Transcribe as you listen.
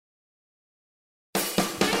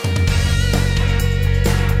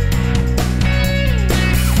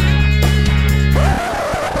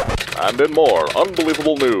and in more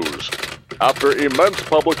unbelievable news. After immense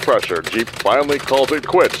public pressure, Jeep finally calls it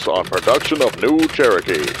quits on production of new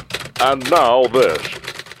Cherokee. And now this.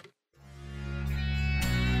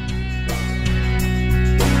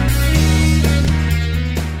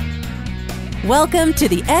 Welcome to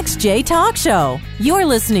the XJ Talk Show. You're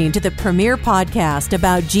listening to the premier podcast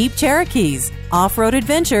about Jeep Cherokees, off-road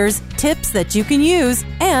adventures, tips that you can use,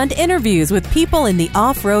 and interviews with people in the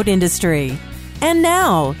off-road industry. And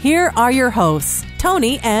now, here are your hosts,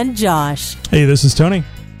 Tony and Josh. Hey, this is Tony.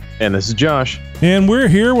 And this is Josh. And we're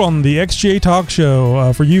here on the XJ Talk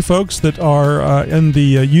Show. For you folks that are in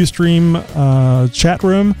the Ustream chat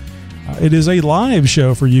room, it is a live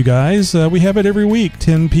show for you guys. We have it every week,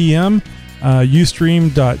 10 p.m.,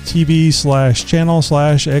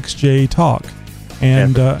 ustream.tv/channel/XJ Talk.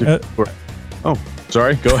 And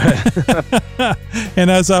sorry, go ahead. And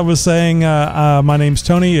as I was saying, my name's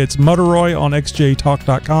Tony. It's Mutteroy on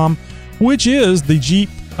xjtalk.com, which is the Jeep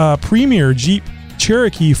premier Jeep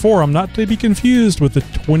Cherokee forum, not to be confused with the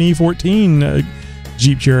 2014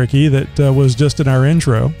 Jeep Cherokee that was just in our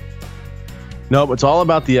intro. Nope, it's all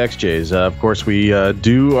about the XJs. Of course, we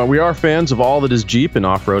are fans of all that is Jeep and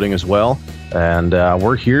off-roading as well. And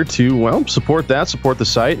we're here to, support the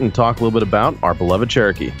site, and talk a little bit about our beloved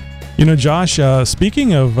Cherokee. You know, Josh,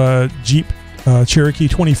 speaking of Jeep Cherokee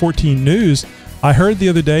 2014 news, I heard the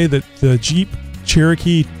other day that the Jeep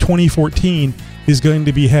Cherokee 2014 is going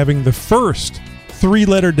to be having the first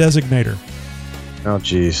three-letter designator. Oh,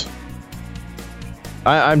 geez.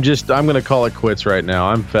 I'm going to call it quits right now.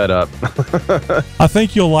 I'm fed up. I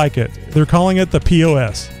think you'll like it. They're calling it the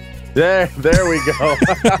POS. There we go.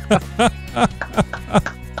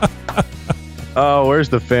 Oh, where's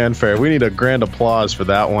the fanfare? We need a grand applause for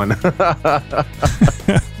that one.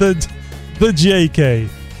 the JK,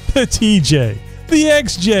 the TJ, the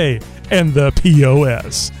XJ, and the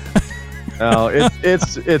POS. Oh,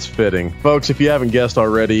 it's fitting. Folks, if you haven't guessed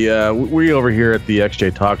already, we over here at the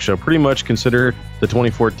XJ Talk Show pretty much consider the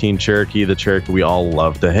 2014 Cherokee the Cherokee we all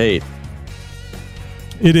love to hate.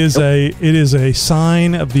 It is a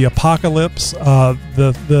sign of the apocalypse.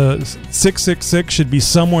 The 666 should be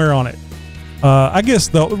somewhere on it. I guess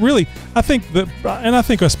though, really, I think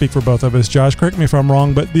I speak for both of us, Josh, correct me if I'm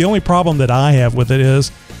wrong, but the only problem that I have with it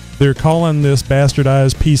is they're calling this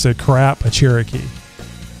bastardized piece of crap a Cherokee.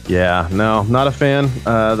 Yeah, no, not a fan.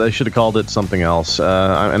 They should have called it something else.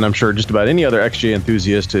 And I'm sure just about any other XJ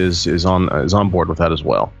enthusiast is on board with that as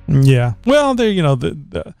well. Yeah. Well, they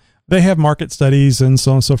have market studies and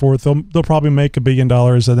so on and so forth. They'll probably make $1 billion,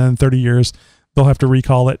 and then in 30 years they'll have to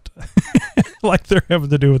recall it, like they're having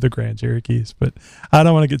to do with the Grand Cherokees. But I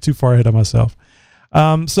don't want to get too far ahead of myself.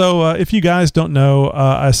 So if you guys don't know,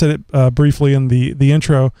 I said it briefly in the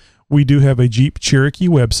intro. We do have a Jeep Cherokee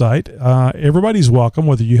website. Everybody's welcome,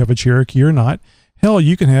 whether you have a Cherokee or not. Hell,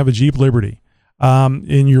 you can have a Jeep Liberty.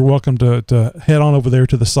 And you're welcome to head on over there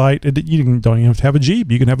to the site. Don't even have to have a Jeep.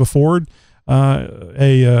 You can have a Ford, I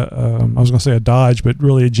was going to say a Dodge, but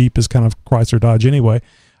really a Jeep is kind of Chrysler Dodge anyway.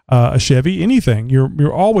 A Chevy, anything.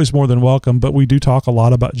 You're always more than welcome, but we do talk a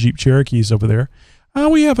lot about Jeep Cherokees over there.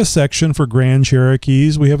 We have a section for Grand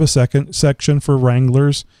Cherokees. We have a second section for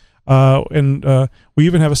Wranglers. And we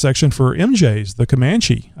even have a section for MJs, the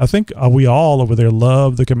Comanche. I think we all over there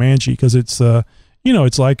love the Comanche because it's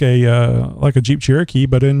it's like a Jeep Cherokee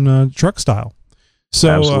but in truck style.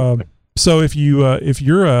 So if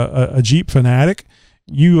you're a Jeep fanatic,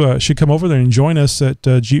 you should come over there and join us at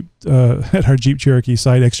Jeep at our Jeep Cherokee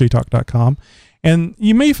site, xjtalk.com. And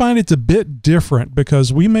you may find it's a bit different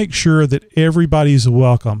because we make sure that everybody's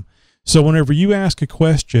welcome. So whenever you ask a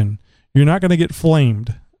question, you're not going to get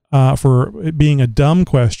flamed for it being a dumb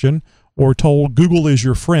question or told Google is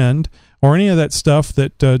your friend or any of that stuff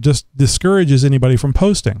that just discourages anybody from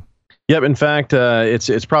posting. Yep. In fact,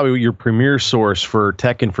 it's probably your premier source for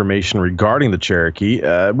tech information regarding the Cherokee.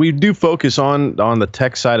 We do focus on the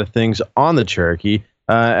tech side of things on the Cherokee.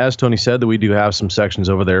 As Tony said, that we do have some sections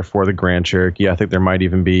over there for the Grand Cherokee. I think there might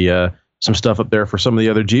even be some stuff up there for some of the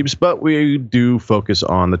other Jeeps, but we do focus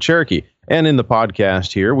on the Cherokee. And in the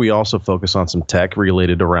podcast here, we also focus on some tech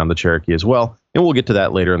related around the Cherokee as well. And we'll get to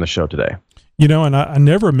that later in the show today. You know, and I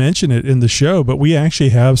never mention it in the show, but we actually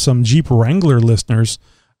have some Jeep Wrangler listeners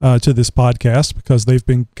to this podcast because they've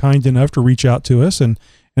been kind enough to reach out to us and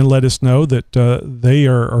let us know that they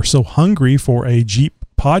are so hungry for a Jeep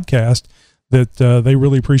podcast that they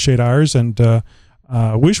really appreciate ours and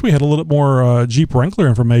wish we had a little bit more Jeep Wrangler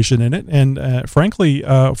information in it. And frankly,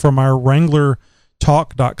 from our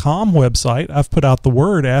WranglerTalk.com website, I've put out the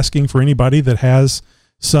word asking for anybody that has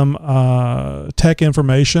some tech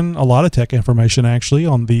information, a lot of tech information actually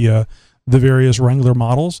on the various Wrangler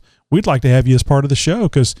models. we'd like to have you as part of the show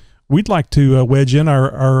because we'd like to wedge in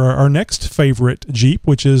our next favorite Jeep,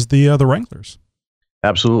 which is the Wranglers.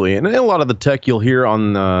 Absolutely, and a lot of the tech you'll hear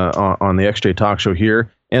on the XJ Talk Show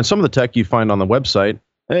here, and some of the tech you find on the website,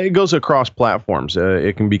 it goes across platforms.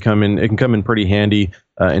 It can come in pretty handy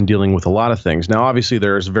in dealing with a lot of things. Now, obviously,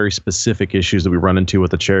 there's very specific issues that we run into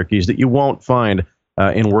with the Cherokees that you won't find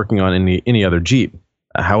in working on any other Jeep.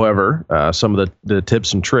 However, some of the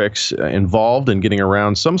tips and tricks involved in getting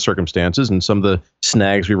around some circumstances and some of the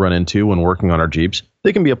snags we run into when working on our Jeeps,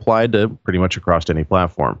 they can be applied to pretty much across any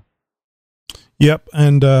platform. Yep,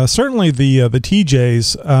 and certainly the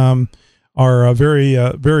TJs are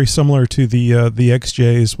very similar to the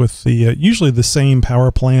XJs with the usually the same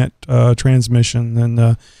power plant transmission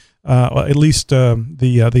and at least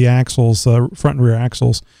the axles, front and rear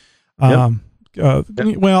axles. Yep.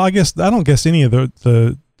 Well, I don't guess any of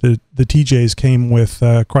the TJs came with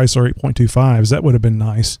Chrysler 8.25s. That would have been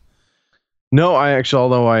nice. No,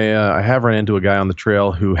 although I have run into a guy on the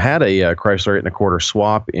trail who had a Chrysler 8.25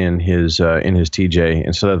 swap in his TJ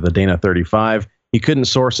instead of the Dana 35. He couldn't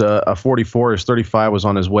source a 44. His 35 was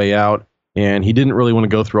on his way out, and he didn't really want to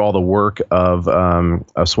go through all the work of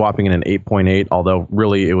swapping in an 8.8. Although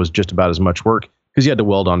really it was just about as much work because he had to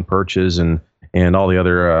weld on perches and all the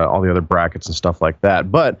other brackets and stuff like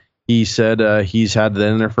that. But he said he's had that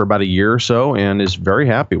in there for about a year or so and is very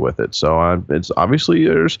happy with it. So it's obviously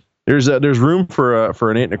there's room for an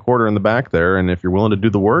 8.25 in the back there, and if you're willing to do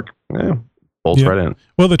the work, bolts right in.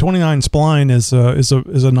 Well, the 29 spline is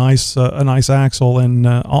a nice axle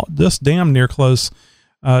and just damn near close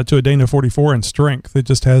to a Dana 44 in strength. It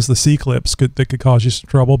just has the C clips that could cause you some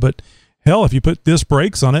trouble, but hell, if you put disc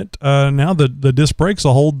brakes on it, now the disc brakes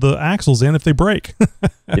will hold the axles in if they break.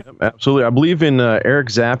 Yeah, absolutely. I believe in Eric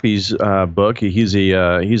Zappi's book. He's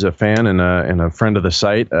a fan and a friend of the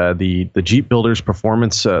site. The Jeep Builders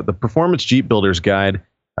Performance Jeep Builders Guide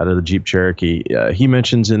out of the Jeep Cherokee. He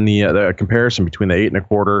mentions in the comparison between the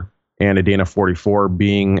 8.25 and a Dana 44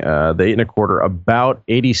 being the 8.25 about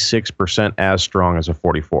 86% as strong as a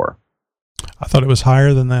 44. I thought it was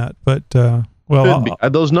higher than that, but. Well,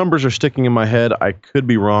 those numbers are sticking in my head. I could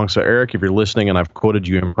be wrong. So, Eric, if you're listening and I've quoted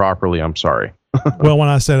you improperly, I'm sorry. Well, when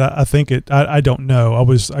I said I think it, I don't know.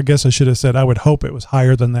 I guess I should have said I would hope it was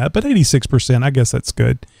higher than that. But 86%, I guess that's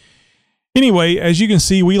good. Anyway, as you can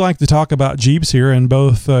see, we like to talk about Jeeps here, and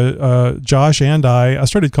both Josh and I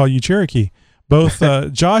started to call you Cherokee. Both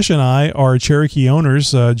Josh and I are Cherokee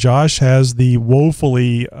owners. Josh has the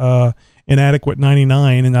woefully inadequate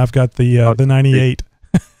 99, and I've got the 98.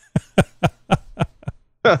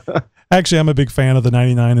 Actually, I'm a big fan of the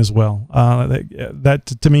 99 as well. That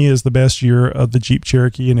to me is the best year of the Jeep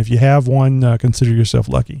Cherokee, and if you have one, consider yourself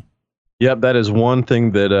lucky. Yep, that is one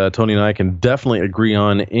thing that Tony and I can definitely agree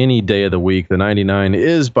on any day of the week. The 99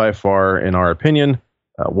 is by far, in our opinion,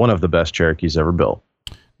 one of the best Cherokees ever built.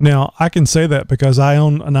 Now, I can say that because I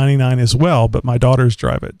own a 99 as well, but my daughters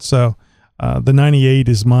drive it. So the 98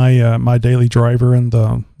 is my daily driver, and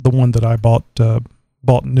the one that I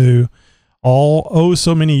bought new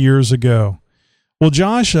so many years ago. Well,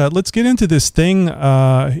 Josh, let's get into this thing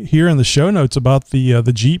here in the show notes about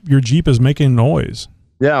the Jeep. Your Jeep is making noise.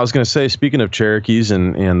 Yeah, I was going to say, speaking of Cherokees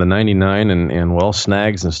and the 99 and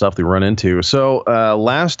snags and stuff they run into. So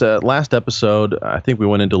last episode, I think we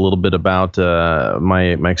went into a little bit about my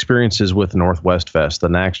experiences with Northwest Fest, the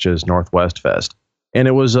NACSJ's Northwest Fest. And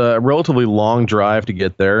it was a relatively long drive to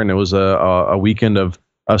get there, and it was a weekend of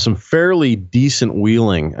some fairly decent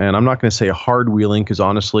wheeling. And I'm not going to say hard wheeling because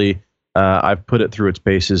honestly, I've put it through its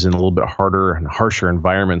paces in a little bit harder and harsher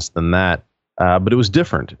environments than that. But it was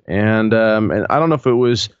different. And I don't know if it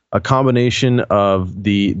was a combination of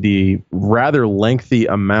the rather lengthy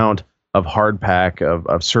amount of hardpack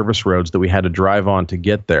of service roads that we had to drive on to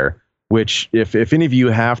get there, which if any of you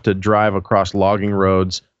have to drive across logging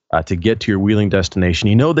roads to get to your wheeling destination,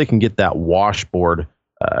 you know they can get that washboard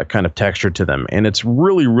kind of texture to them. And it's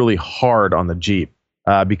really, really hard on the Jeep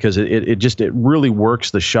because it really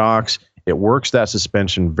works the shocks. It works that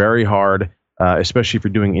suspension very hard, especially if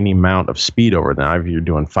you're doing any amount of speed over there. If you're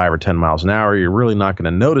doing 5 or 10 miles an hour, you're really not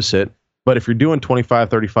going to notice it. But if you're doing 25,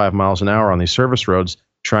 35 miles an hour on these service roads,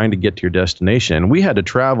 trying to get to your destination, and we had to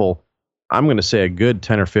travel, I'm going to say a good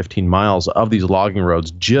 10 or 15 miles of these logging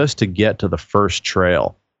roads just to get to the first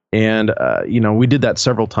trail. And, we did that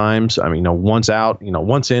several times. I mean, once out,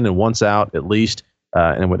 once in and once out at least.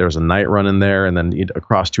 And there was a night run in there, and then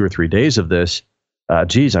across 2 or 3 days of this, I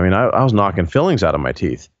was knocking fillings out of my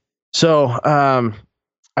teeth. So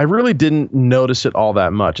I really didn't notice it all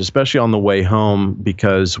that much, especially on the way home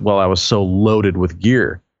because, I was so loaded with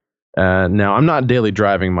gear. Now I'm not daily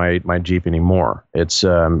driving my Jeep anymore. It's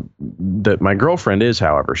that my girlfriend is,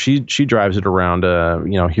 however, she drives it around,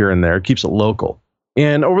 here and there, keeps it local.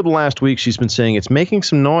 And over the last week, she's been saying it's making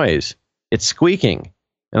some noise. It's squeaking.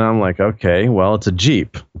 And I'm like, okay, well, it's a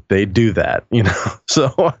Jeep. They do that,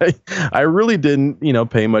 So I really didn't,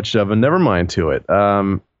 pay much of a never mind to it.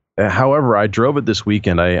 However, I drove it this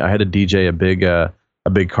weekend. I had to DJ a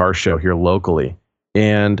big car show here locally.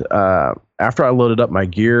 And after I loaded up my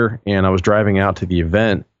gear and I was driving out to the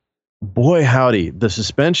event, boy, howdy, the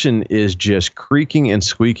suspension is just creaking and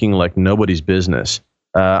squeaking like nobody's business.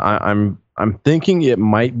 I'm thinking it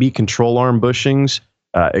might be control arm bushings.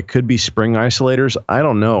 It could be spring isolators. I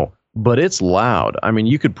don't know, but it's loud. I mean,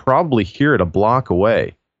 you could probably hear it a block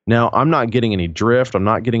away. Now, I'm not getting any drift. I'm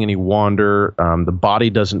not getting any wander. The body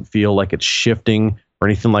doesn't feel like it's shifting or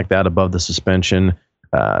anything like that above the suspension.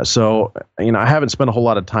 So I haven't spent a whole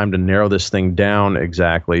lot of time to narrow this thing down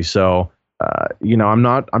exactly. So, I'm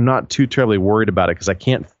not too terribly worried about it because I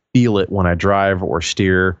can't feel it when I drive or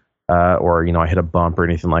steer, or I hit a bump or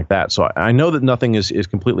anything like that. So I know that nothing is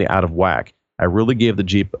completely out of whack. I really gave the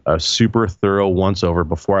Jeep a super thorough once over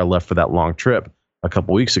before I left for that long trip a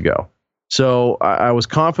couple weeks ago. So I was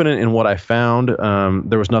confident in what I found.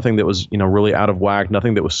 There was nothing that was, really out of whack,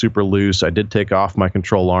 nothing that was super loose. I did take off my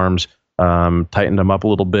control arms, tightened them up a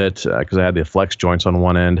little bit because I had the flex joints on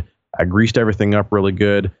one end. I greased everything up really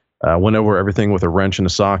good. Went over everything with a wrench and a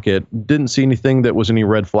socket. Didn't see anything that was any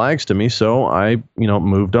red flags to me, so I,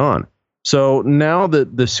 moved on. So now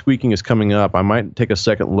that the squeaking is coming up, I might take a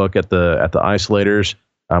second look at the isolators.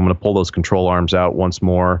 I'm going to pull those control arms out once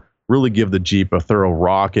more, really give the Jeep a thorough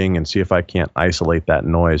rocking and see if I can't isolate that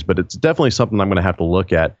noise. But it's definitely something I'm going to have to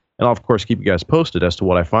look at. And I'll, of course, keep you guys posted as to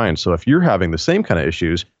what I find. So if you're having the same kind of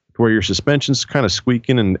issues where your suspension's kind of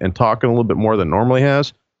squeaking and talking a little bit more than it normally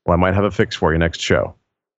has, well, I might have a fix for you next show.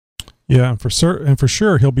 Yeah, for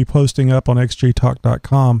sure, he'll be posting up on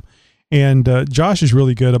xjtalk.com. And Josh is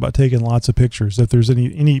really good about taking lots of pictures. If there's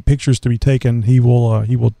any pictures to be taken, he will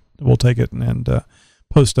take it and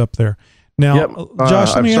post up there. Now, yep.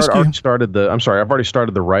 Josh, let me ask you. I've already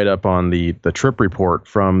started the write up on the trip report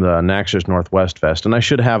from the Naxos Northwest Fest, and I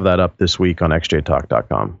should have that up this week on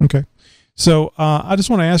xjtalk.com. Okay, so I just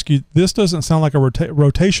want to ask you. This doesn't sound like a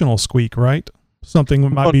rotational squeak, right? Something that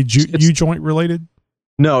might be U-joint related.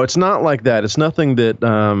 No, it's not like that. It's nothing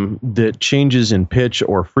that changes in pitch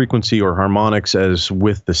or frequency or harmonics as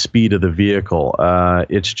with the speed of the vehicle.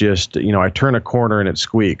 It's just, I turn a corner and it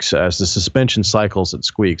squeaks. As the suspension cycles, it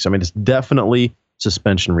squeaks. I mean, it's definitely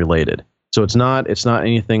suspension related. So it's not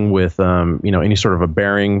anything with, any sort of a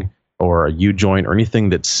bearing or a U-joint or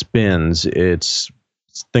anything that spins. It's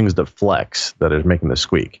things that flex that is making the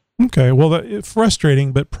squeak. Okay. Well, it's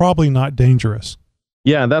frustrating, but probably not dangerous.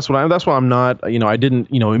 Yeah, that's why I'm not, I didn't,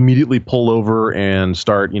 immediately pull over and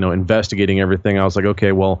start, investigating everything. I was like,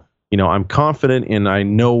 okay, well, I'm confident and I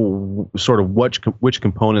know sort of which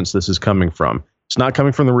components this is coming from. It's not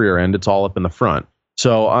coming from the rear end. It's all up in the front.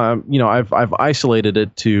 So, I've isolated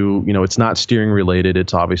it to, it's not steering related.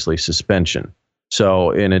 It's obviously suspension. So,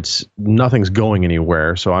 and nothing's going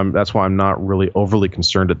anywhere. So that's why I'm not really overly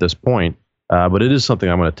concerned at this point. But it is something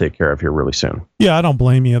I'm going to take care of here really soon. Yeah, I don't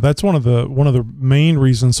blame you. That's one of the main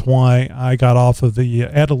reasons why I got off of the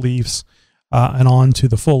Etta-Leafs and on to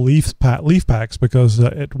the full leaf packs, because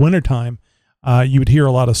at wintertime you would hear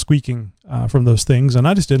a lot of squeaking from those things, and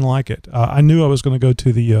I just didn't like it. I knew I was going to go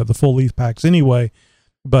to the full leaf packs anyway,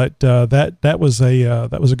 but that was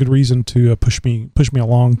a good reason to push me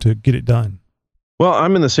along to get it done. Well,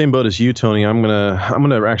 I'm in the same boat as you, Tony. I'm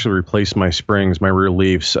gonna actually replace my springs, my rear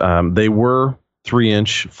leafs. They were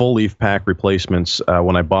 3-inch full leaf pack replacements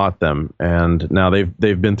when I bought them, and now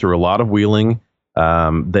they've been through a lot of wheeling.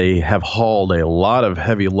 They have hauled a lot of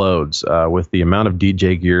heavy loads with the amount of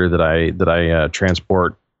DJ gear that I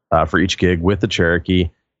transport for each gig with the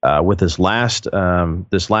Cherokee. With this last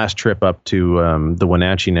trip up to the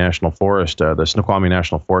Wenatchee National Forest, the Snoqualmie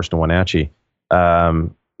National Forest in Wenatchee.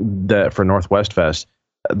 For Northwest Fest,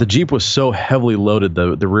 the Jeep was so heavily loaded,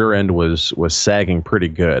 the rear end was sagging pretty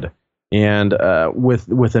good, and with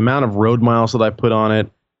the amount of road miles that I put on it,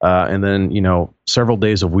 and then several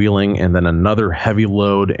days of wheeling, and then another heavy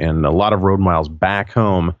load and a lot of road miles back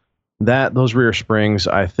home, those rear springs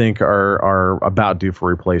I think are about due for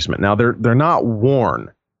replacement. Now they're not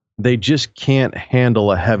worn, they just can't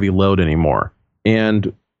handle a heavy load anymore,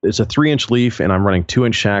 and it's a 3-inch leaf, and I'm running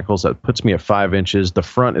 2-inch shackles. That puts me at 5 inches. The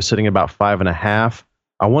front is sitting about 5.5.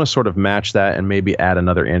 I want to sort of match that and maybe add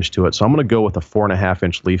another inch to it. So I'm going to go with a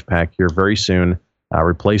 4.5-inch leaf pack here very soon.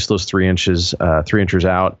 Replace those 3 inches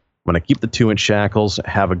out. I'm I'm going to keep the 2-inch shackles,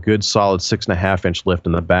 have a good solid 6.5-inch lift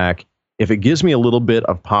in the back. If it gives me a little bit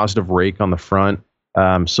of positive rake on the front,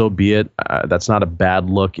 so be it. That's not a bad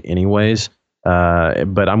look anyways. But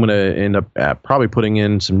I'm going to end up probably putting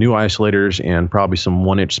in some new isolators and probably some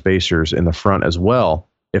 1-inch spacers in the front as well,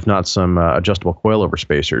 if not some adjustable coilover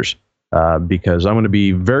spacers, because I'm going to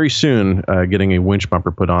be very soon getting a winch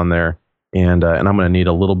bumper put on there, and I'm going to need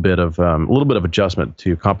a little bit of adjustment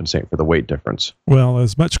to compensate for the weight difference. Well,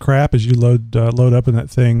 as much crap as you load up in that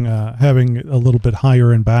thing, having a little bit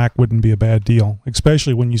higher in back wouldn't be a bad deal,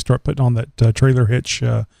 especially when you start putting on that trailer hitch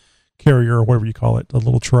carrier or whatever you call it, the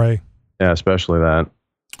little tray. Yeah, especially that.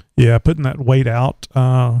 Yeah, putting that weight out,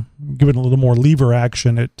 giving a little more lever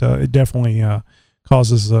action, it definitely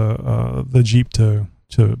causes the Jeep to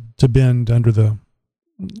bend under the,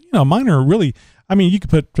 mine are really, I mean, you could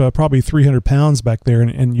put probably 300 pounds back there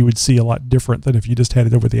and you would see a lot different than if you just had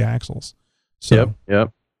it over the axles. So,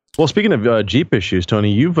 Yep. Well, speaking of Jeep issues,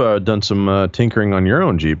 Tony, you've done some tinkering on your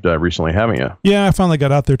own Jeep recently, haven't you? Yeah, I finally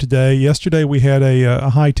got out there today. Yesterday we had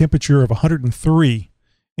a high temperature of 103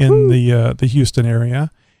 in the Houston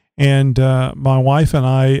area. And my wife and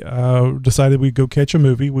I decided we'd go catch a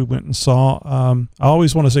movie. We went and saw, I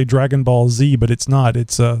always want to say Dragon Ball Z, but it's not.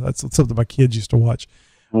 It's that's something my kids used to watch.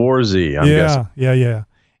 War Z, I'm guessing. Yeah.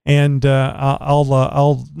 And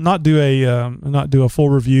I'll not do a full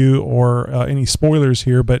review or any spoilers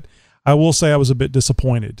here, but I will say I was a bit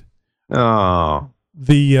disappointed. Oh.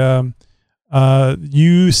 You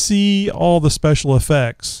see all the special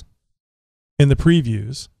effects in the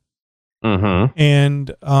previews. Mm-hmm.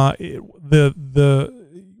 And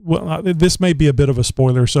this may be a bit of a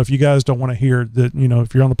spoiler, so if you guys don't want to hear that,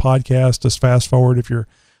 if you're on the podcast, just fast forward. If you're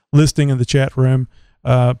listening in the chat room,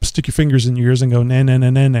 stick your fingers in your ears and go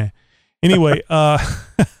nah. Anyway, I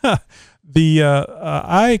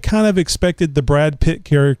kind of expected the Brad Pitt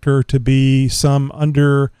character to be some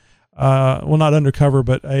not undercover,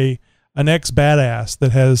 but an ex-badass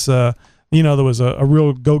that has there was a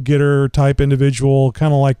real go-getter type individual,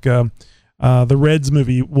 kind of like the Reds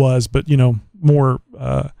movie was, but more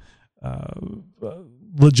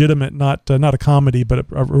legitimate, not a comedy, but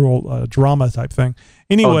a real drama type thing.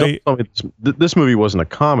 Anyway, don't tell me this movie wasn't a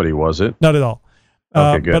comedy, was it? Not at all.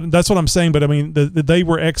 Okay, good. But that's what I'm saying. But I mean, they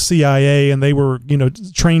were ex-CIA and they were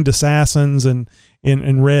trained assassins and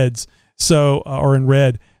in Reds, or in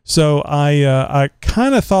Red. So I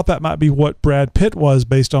kind of thought that might be what Brad Pitt was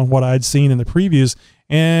based on what I'd seen in the previews,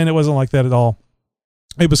 and it wasn't like that at all.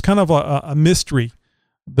 It was kind of a mystery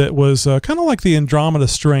that was kind of like the Andromeda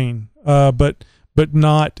Strain, but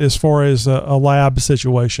not as far as a lab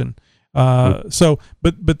situation. But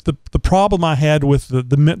the problem I had with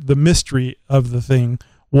the mystery of the thing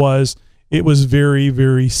was it was very,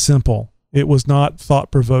 very simple. It was not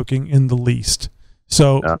thought-provoking in the least.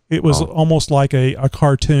 So it was almost like a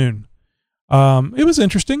cartoon. It was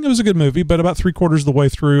interesting. It was a good movie, but about 3/4 of the way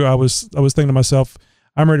through, I was thinking to myself,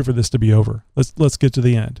 I'm ready for this to be over. Let's get to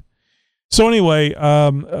the end. So anyway,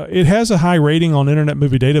 it has a high rating on Internet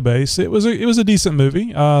Movie Database. It was a decent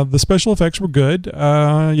movie. The special effects were good.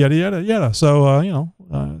 Yada yada yada. So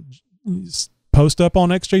post up on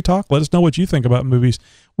XJ Talk. Let us know what you think about movies.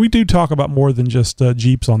 We do talk about more than just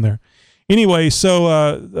Jeeps on there. Anyway,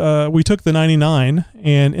 so we took the 99,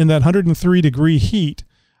 and in that 103-degree heat,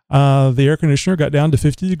 the air conditioner got down to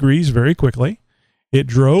 50 degrees very quickly. It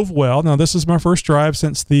drove well. Now, this is my first drive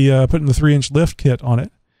since the putting the 3-inch lift kit on it,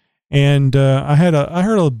 and I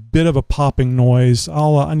heard a bit of a popping noise.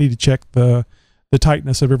 I need to check the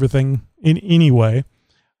tightness of everything anyway.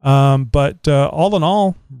 But all in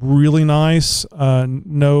all, really nice.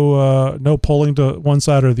 No pulling to one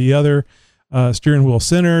side or the other. Steering wheel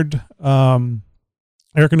centered,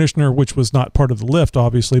 air conditioner, which was not part of the lift,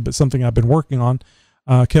 obviously, but something I've been working on,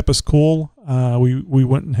 kept us cool. We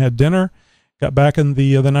went and had dinner, got back in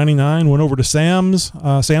the 99, went over to Sam's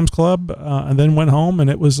Club, and then went home, and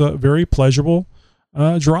it was a very pleasurable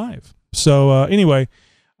drive. So anyway,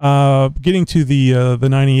 getting to the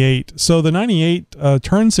 98. So the 98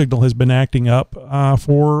 turn signal has been acting up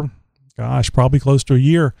for, probably close to a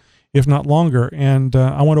year, if not longer. And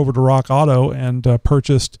I went over to Rock Auto and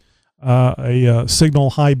purchased a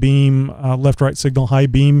signal high beam, left-right signal high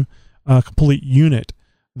beam complete unit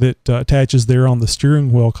that attaches there on the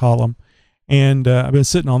steering wheel column. And I've been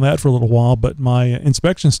sitting on that for a little while, but my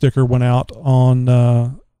inspection sticker went out on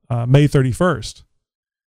May 31st.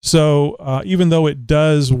 So even though it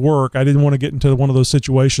does work, I didn't want to get into one of those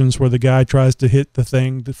situations where the guy tries to hit the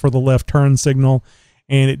thing for the left turn signal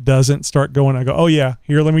and it doesn't start going. I go, oh yeah,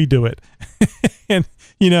 here, let me do it. And,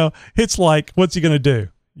 it's like, what's he going to do?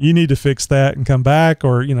 You need to fix that and come back,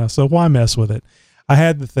 or, so why mess with it? I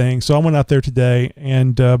had the thing, so I went out there today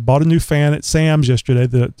and bought a new fan at Sam's yesterday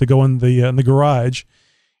to go in the garage.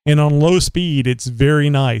 And on low speed, it's very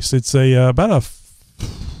nice. It's about a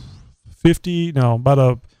 30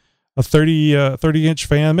 inch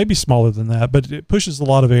fan, maybe smaller than that, but it pushes a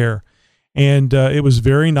lot of air. And it was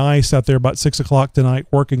very nice out there about 6 o'clock tonight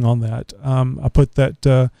working on that. I put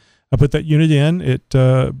that unit in. It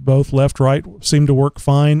both left, right seemed to work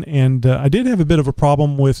fine. And I did have a bit of a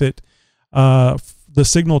problem with it, the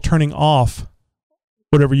signal turning off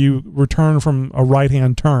whenever you return from a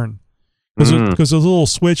right-hand turn. Because there's a little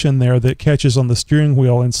switch in there that catches on the steering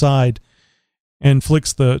wheel inside and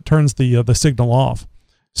turns the signal off.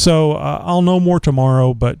 So I'll know more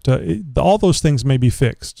tomorrow, but all those things may be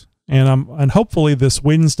fixed. And hopefully this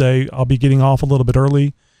Wednesday I'll be getting off a little bit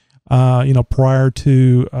early, prior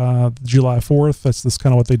to July 4th. That's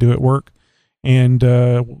kind of what they do at work, and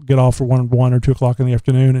get off for 1 or 2 o'clock in the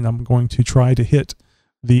afternoon. And I'm going to try to hit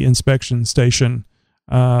the inspection station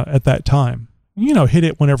at that time. Hit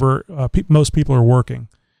it whenever most people are working,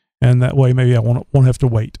 and that way maybe I won't have to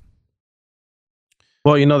wait.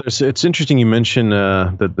 Well, it's interesting you mentioned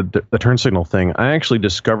the turn signal thing. I actually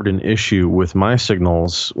discovered an issue with my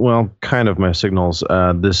signals. Well, kind of my signals.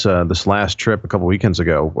 This last trip a couple weekends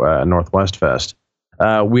ago, Northwest Fest,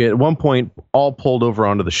 we at one point all pulled over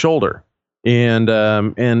onto the shoulder, and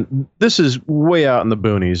this is way out in the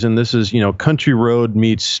boonies, and this is country road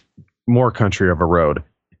meets more country of a road,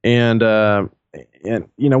 and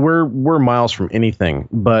we're miles from anything,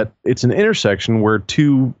 but it's an intersection where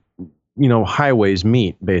two highways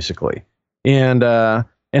meet basically. And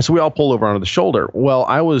so we all pulled over onto the shoulder. Well,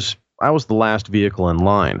 I was the last vehicle in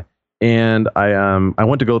line, and I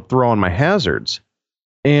went to go throw on my hazards,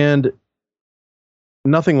 and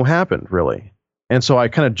nothing happened really. And so I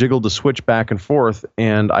kind of jiggled the switch back and forth,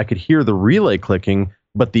 and I could hear the relay clicking,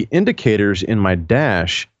 but the indicators in my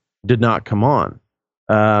dash did not come on.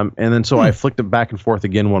 And then so I flicked it back and forth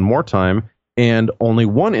again one more time, and only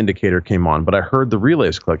one indicator came on, but I heard the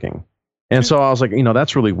relays clicking. And so I was like,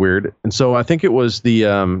 that's really weird. And so I think it was the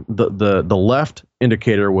left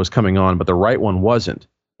indicator was coming on, but the right one wasn't.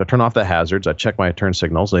 I turned off the hazards. I checked my turn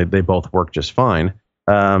signals. They both worked just fine.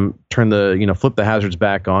 Flip the hazards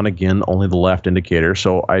back on again, only the left indicator.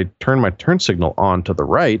 So I turned my turn signal on to the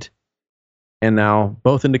right, and now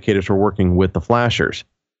both indicators were working with the flashers.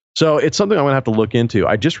 So it's something I'm going to have to look into.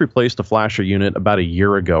 I just replaced the flasher unit about a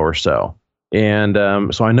year ago or so. And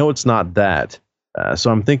so I know it's not that.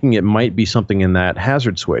 So I'm thinking it might be something in that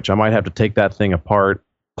hazard switch. I might have to take that thing apart,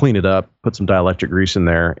 clean it up, put some dielectric grease in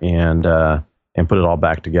there, and put it all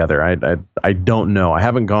back together. I don't know. I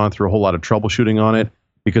haven't gone through a whole lot of troubleshooting on it,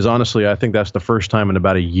 because honestly, I think that's the first time in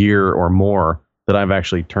about a year or more that I've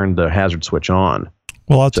actually turned the hazard switch on.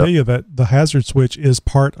 Well, I'll tell you that the hazard switch is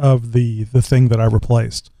part of the thing that I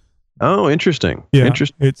replaced. Oh, interesting. Yeah,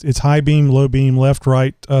 interesting. It's high beam, low beam, left,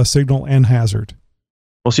 right, signal, and hazard.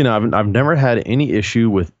 Well, see, now I've never had any issue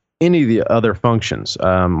with any of the other functions.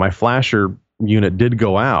 My flasher unit did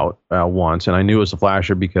go out once, and I knew it was a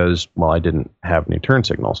flasher because, well, I didn't have any turn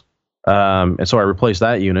signals. And so I replaced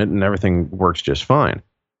that unit, and everything works just fine.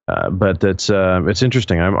 But it's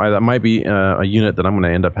interesting. That might be a unit that I'm going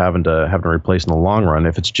to end up having to replace in the long run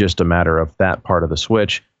if it's just a matter of that part of the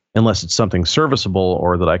switch, unless it's something serviceable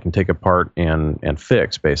or that I can take apart and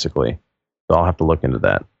fix, basically. So I'll have to look into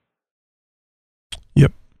that.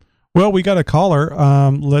 Yep. Well, we got a caller.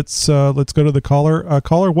 Let's go to the caller.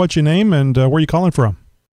 Caller, what's your name and where are you calling from?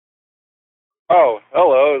 Oh,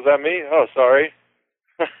 hello. Is that me? Oh, sorry.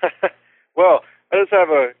 Well, I just have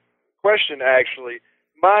a question, actually.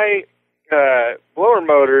 My blower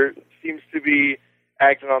motor seems to be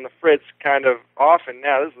acting on the fritz kind of often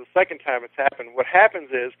now. This is the second time it's happened. What happens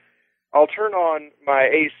is I'll turn on my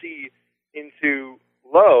AC into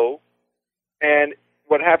low, and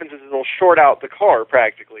what happens is it'll short out the car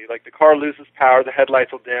practically. Like the car loses power, the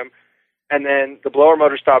headlights will dim, and then the blower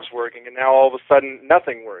motor stops working, and now all of a sudden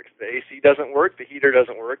nothing works. The AC doesn't work, the heater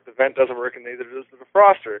doesn't work, the vent doesn't work, and neither does the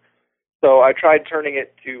defroster. So I tried turning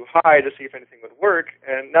it to high to see if anything would work,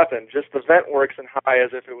 and nothing. Just the vent works in high as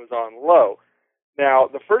if it was on low. Now,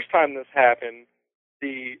 the first time this happened,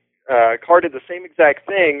 the car did the same exact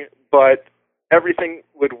thing, but everything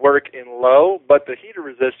would work in low, but the heater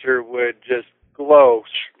resistor would just glow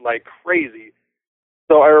like crazy.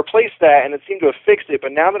 So I replaced that, and it seemed to have fixed it,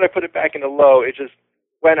 but now that I put it back into low, it just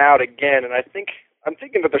went out again, and I'm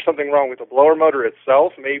thinking that there's something wrong with the blower motor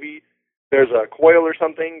itself. Maybe there's a coil or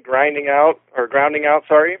something grounding out,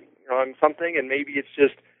 on something, and maybe it's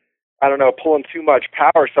just, I don't know, pulling too much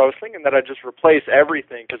power. So I was thinking that I'd just replace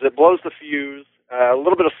everything because it blows the fuse. A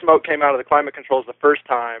little bit of smoke came out of the climate controls the first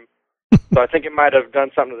time, So I think it might have done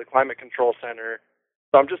something to the climate control center.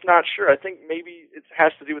 So I'm just not sure. I think maybe it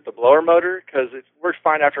has to do with the blower motor, because it works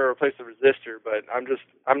fine after I replace the resistor, but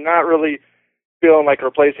I'm not really feeling like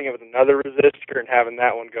replacing it with another resistor and having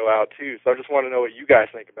that one go out too. So I just want to know what you guys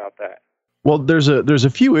think about that. Well, there's a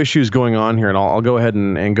few issues going on here, and I'll go ahead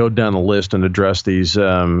and go down the list and address these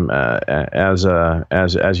as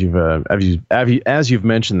you've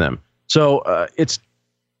mentioned them. So it's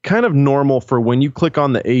kind of normal for when you click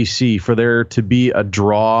on the AC for there to be a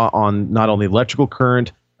draw on not only electrical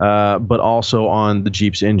current but also on the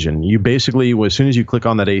Jeep's engine. You basically, as soon as you click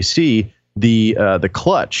on that AC, the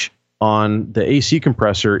clutch on the AC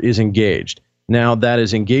compressor is engaged. Now that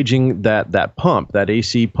is engaging that pump, that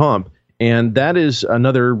AC pump. And that is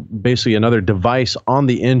basically another device on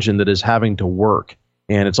the engine that is having to work,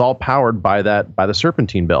 and it's all powered by the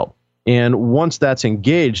serpentine belt. And once that's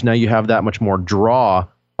engaged, now you have that much more draw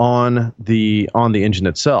on the engine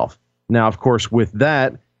itself. Now, of course, with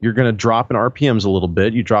that, you're going to drop in RPMs a little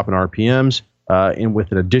bit. You drop in RPMs, and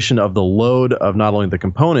with an addition of the load of not only the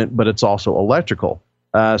component, but it's also electrical.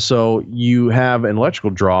 So you have an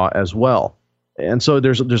electrical draw as well. And so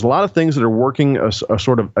there's a lot of things that are working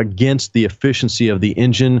sort of against the efficiency of the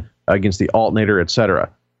engine, against the alternator, etc.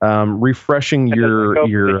 Refreshing your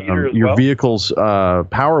vehicle's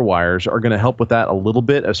power wires are going to help with that a little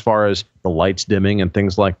bit, as far as the lights dimming and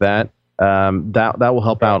things like that. That will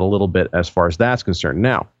help out a little bit as far as that's concerned.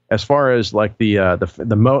 Now, as far as like the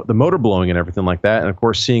motor blowing and everything like that, and of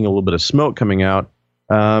course seeing a little bit of smoke coming out.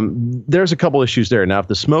 There's a couple issues there. Now, if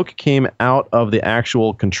the smoke came out of the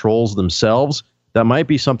actual controls themselves, that might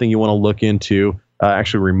be something you want to look into,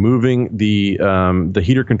 actually removing the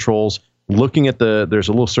heater controls, looking at there's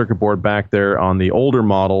a little circuit board back there on the older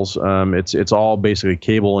models. It's all basically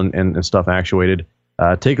cable and stuff actuated.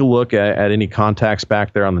 Take a look at any contacts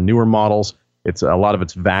back there on the newer models. A lot of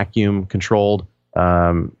it's vacuum controlled.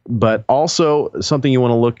 But also something you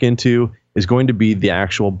want to look into is going to be the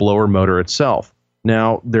actual blower motor itself.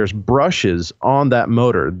 Now, there's brushes on that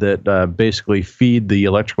motor that basically feed the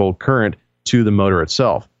electrical current to the motor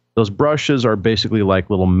itself. Those brushes are basically like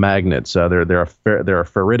little magnets. They're a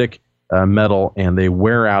ferritic metal, and they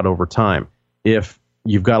wear out over time. If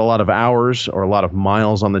you've got a lot of hours or a lot of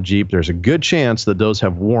miles on the Jeep, there's a good chance that those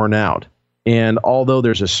have worn out. And although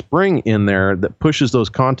there's a spring in there that pushes those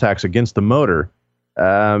contacts against the motor,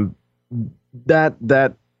 that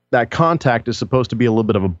contact is supposed to be a little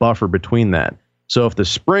bit of a buffer between that. So if the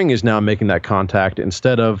spring is now making that contact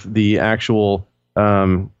instead of that actual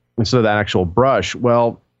brush,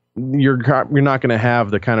 well, you're not going to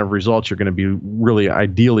have the kind of results you're going to be really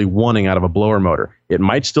ideally wanting out of a blower motor. It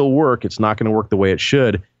might still work. It's not going to work the way it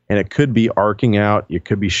should, and it could be arcing out. It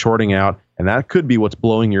could be shorting out, and that could be what's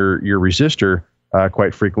blowing your resistor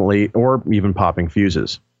quite frequently, or even popping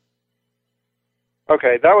fuses.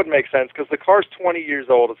 Okay, that would make sense, because the car's 20 years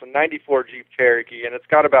old. It's a 94 Jeep Cherokee, and it's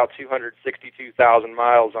got about 262,000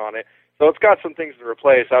 miles on it. So it's got some things to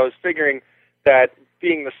replace. I was figuring that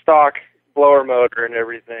being the stock blower motor and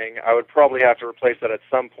everything, I would probably have to replace that at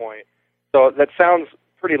some point. So that sounds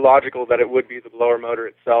pretty logical that it would be the blower motor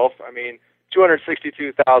itself. I mean,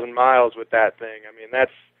 262,000 miles with that thing. I mean,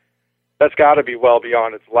 that's got to be well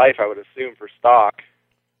beyond its life, I would assume, for stock.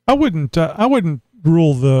 I wouldn't say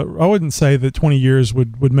that 20 years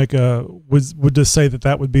would just say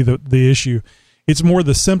that would be the issue. It's more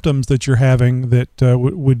the symptoms that you're having that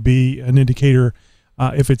would be an indicator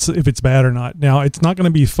if it's bad or not. Now, it's not going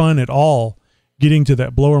to be fun at all getting to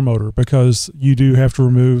that blower motor, because you do have to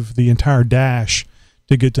remove the entire dash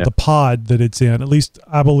to get to the pod that it's in. At least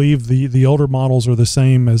I believe the older models are the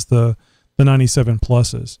same as the 97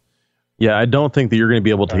 Pluses. Yeah, I don't think that you're going to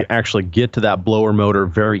be able to actually get to that blower motor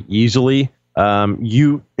very easily.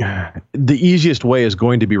 The easiest way is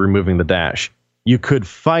going to be removing the dash. You could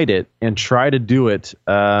fight it and try to do it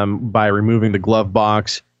by removing the glove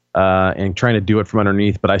box and trying to do it from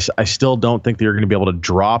underneath, but I still don't think that you're going to be able to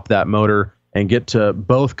drop that motor and get to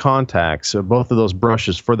both contacts, both of those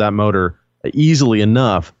brushes for that motor easily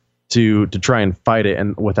enough to try and fight it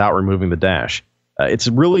and without removing the dash. It's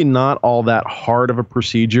really not all that hard of a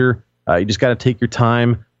procedure. You just got to take your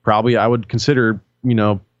time. Probably I would consider,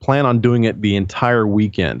 plan on doing it the entire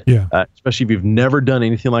weekend. Yeah. Especially if you've never done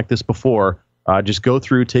anything like this before. Just go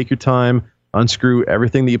through, take your time, unscrew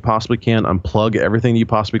everything that you possibly can, unplug everything that you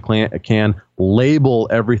possibly can, label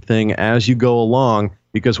everything as you go along,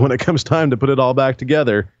 because when it comes time to put it all back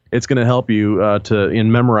together, it's going to help you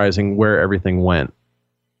in memorizing where everything went.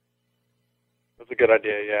 That's a good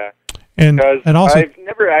idea, yeah. And also, I've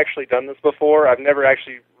never actually done this before. I've never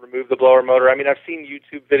actually removed the blower motor. I mean, I've seen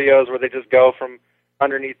YouTube videos where they just go from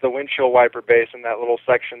underneath the windshield wiper base in that little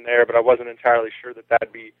section there, but I wasn't entirely sure that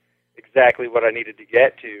that'd be exactly what I needed to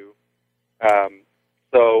get to.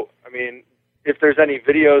 So, I mean, if there's any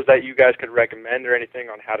videos that you guys could recommend or anything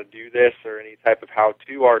on how to do this, or any type of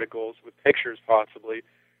how-to articles with pictures possibly,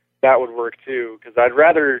 that would work too, because I'd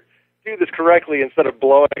rather do this correctly instead of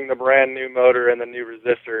blowing the brand new motor and the new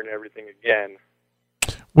resistor and everything again.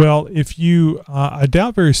 Well, if you, I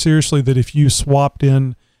doubt very seriously that if you swapped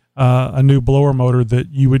in a new blower motor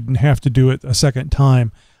that you wouldn't have to do it a second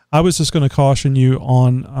time. I was just going to caution you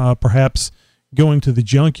on perhaps going to the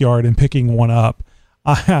junkyard and picking one up.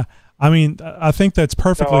 I mean, I think that's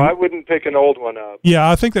perfectly... No, I wouldn't pick an old one up. Yeah,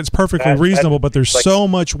 I think that's perfectly reasonable, but there's like, so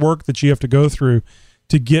much work that you have to go through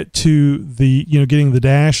to get to the, getting the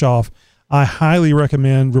dash off. I highly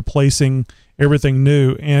recommend replacing everything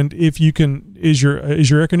new. And if you can, is your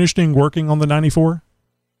air conditioning working on the 94?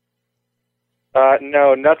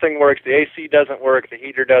 No, nothing works. The AC doesn't work, the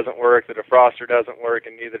heater doesn't work, the defroster doesn't work,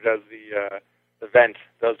 and neither does the vent.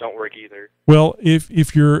 Those don't work either. Well,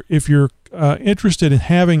 if you're interested in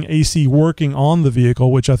having AC working on the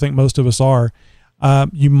vehicle, which I think most of us are,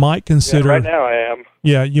 you might consider. Yeah, right now I am.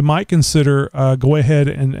 Yeah, you might consider go ahead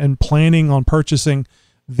and planning on purchasing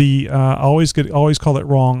the. I always call it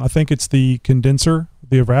wrong. I think it's the condenser,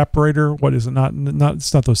 the evaporator. What is it? Not.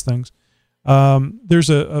 It's not those things. There's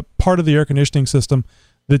a part of the air conditioning system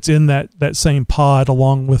that's in that same pod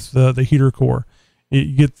along with the heater core.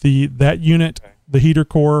 You get that unit, the heater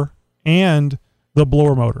core, and the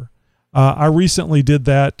blower motor. I recently did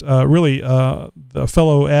that. The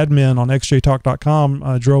fellow admin on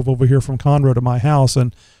xjtalk.com drove over here from Conroe to my house,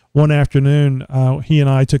 and one afternoon he and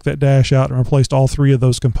I took that dash out and replaced all three of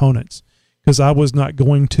those components, because I was not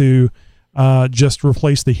going to just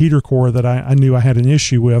replace the heater core that I knew I had an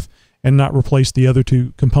issue with and not replace the other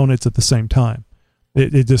two components at the same time.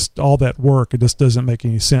 It just, all that work, it just doesn't make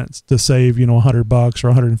any sense to save, $100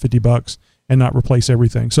 or $150 and not replace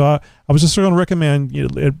everything. So I was just going to recommend,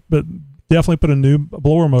 but definitely put a new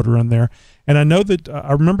blower motor in there. And I know that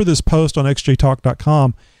I remember this post on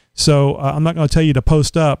xjtalk.com. So I'm not going to tell you to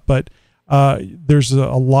post up, but there's a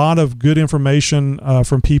lot of good information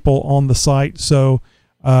from people on the site. So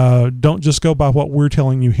don't just go by what we're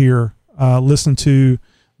telling you here. Listen to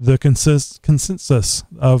the consensus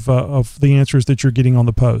of the answers that you're getting on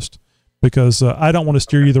the post, because I don't want to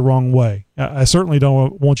steer you the wrong way. I certainly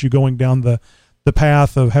don't want you going down the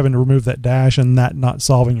path of having to remove that dash and that not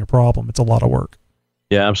solving your problem. It's a lot of work.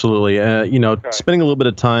 Yeah, absolutely. Spending a little bit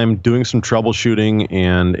of time doing some troubleshooting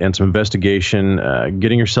and some investigation,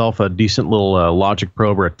 getting yourself a decent little logic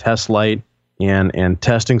probe or a test light, and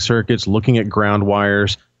testing circuits, looking at ground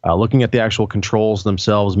wires, looking at the actual controls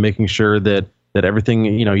themselves, making sure that everything,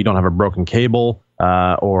 you don't have a broken cable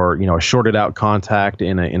or a shorted out contact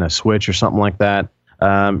in a switch or something like that.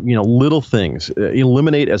 Little things.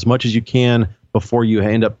 Eliminate as much as you can before you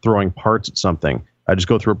end up throwing parts at something. Just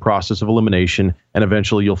go through a process of elimination, and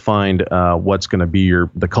eventually you'll find what's going to be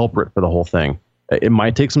the culprit for the whole thing. It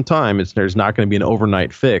might take some time. There's not going to be an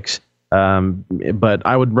overnight fix, but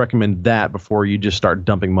I would recommend that before you just start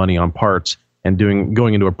dumping money on parts and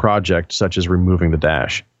going into a project such as removing the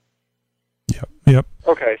dash. Yep.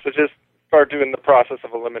 Okay, so just start doing the process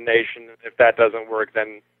of elimination. If that doesn't work,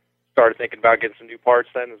 then start thinking about getting some new parts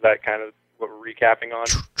then? Is that kind of what we're recapping on?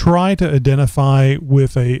 Try to identify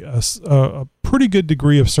with a pretty good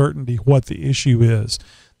degree of certainty what the issue is.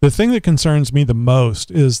 The thing that concerns me the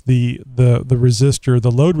most is the resistor,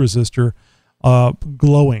 the load resistor,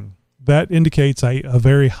 glowing. That indicates a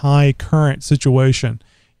very high current situation.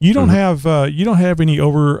 You don't have any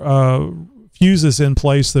over fuses in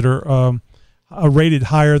place that are rated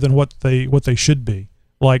higher than what they should be,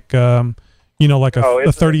 like a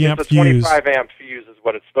 30 amp fuse. 25 amp fuse is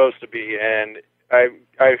what it's supposed to be, and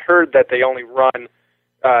I heard that they only run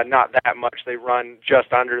not that much. They run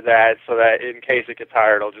just under that, so that in case it gets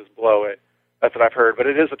higher, it'll just blow it. That's what I've heard, but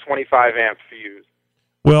it is a 25 amp fuse.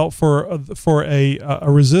 Well, for a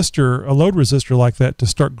resistor, a load resistor like that to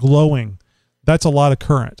start glowing, that's a lot of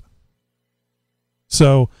current.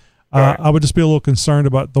 So I would just be a little concerned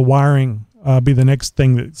about the wiring. Be the next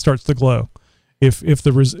thing that starts to glow, if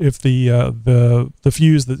the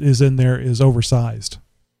fuse that is in there is oversized.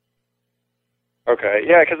 Okay,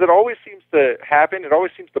 yeah, because it always seems to happen. It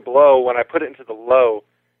always seems to blow when I put it into the low,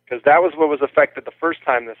 because that was what was affected the first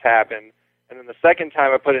time this happened, and then the second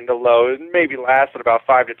time I put it into low, it maybe lasted about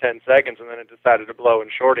 5 to 10 seconds, and then it decided to blow and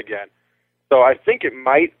short again. So I think it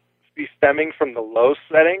might be stemming from the low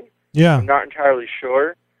setting. Yeah, I'm not entirely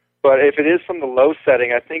sure, but if it is from the low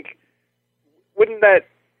setting, I think. Wouldn't that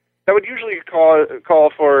that would usually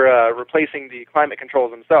call for replacing the climate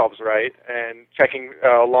controls themselves, right? And checking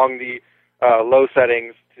along the low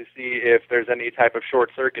settings to see if there's any type of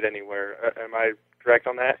short circuit anywhere. Am I correct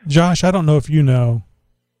on that? Josh, I don't know if you know.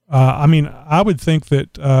 I mean, I would think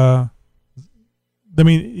that,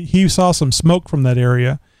 he saw some smoke from that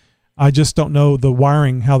area. I just don't know the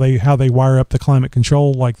wiring, how they wire up the climate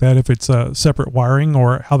control like that, if it's a separate wiring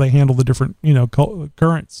or how they handle the different,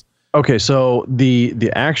 currents. Okay, so the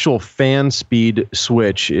actual fan speed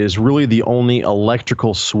switch is really the only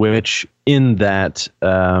electrical switch in that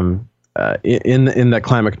in that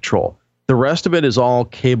climate control. The rest of it is all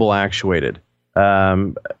cable actuated.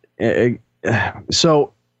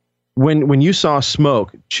 So when you saw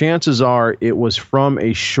smoke, chances are it was from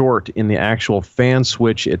a short in the actual fan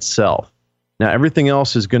switch itself. Now everything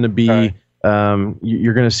else is going to be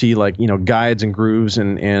you're going to see guides and grooves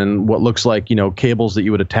and what looks like cables that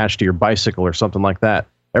you would attach to your bicycle or something like that.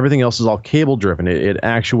 Everything else is all cable driven. It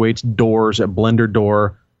actuates doors, a blender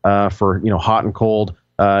door for hot and cold,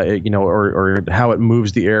 or how it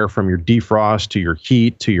moves the air from your defrost to your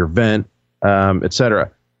heat to your vent, etc.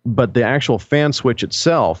 But the actual fan switch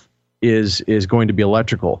itself is going to be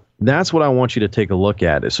electrical. That's what I want you to take a look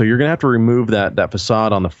at. So you're going to have to remove that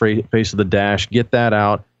facade on the face of the dash, get that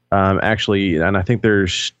out. And I think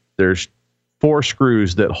there's 4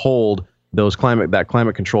 screws that hold that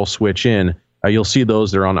climate control switch in. You'll see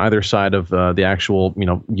those. They're on either side of the actual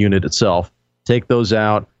unit itself. Take those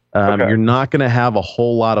out. You're not going to have a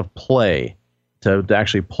whole lot of play to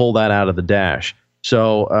actually pull that out of the dash.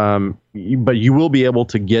 So, but you will be able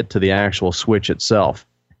to get to the actual switch itself.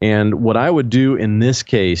 And what I would do in this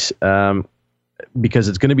case, because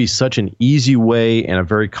it's going to be such an easy way and a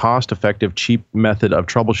very cost-effective, cheap method of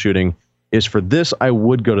troubleshooting, is for this, I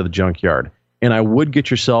would go to the junkyard. And I would get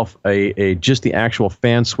yourself just the actual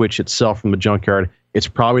fan switch itself from the junkyard. It's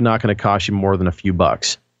probably not going to cost you more than a few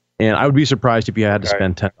bucks. And I would be surprised if you had to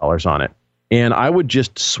spend $10 on it. And I would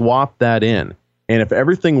just swap that in. And if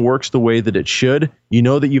everything works the way that it should, you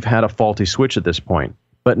know that you've had a faulty switch at this point.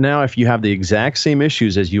 But now if you have the exact same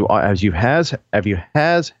issues as you have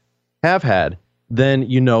had, then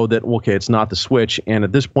you know that, okay, it's not the switch. And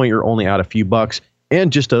at this point, you're only out a few bucks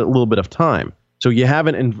and just a little bit of time. So you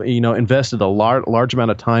haven't invested a large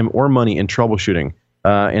amount of time or money in troubleshooting.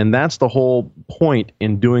 And that's the whole point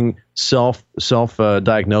in doing self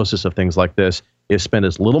diagnosis of things like this, is spend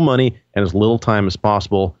as little money and as little time as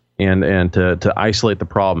possible and to isolate the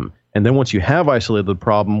problem. And then once you have isolated the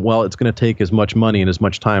problem, well, it's going to take as much money and as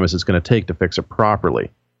much time as it's going to take to fix it properly.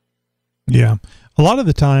 Yeah. A lot of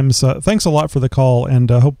the times, thanks a lot for the call, and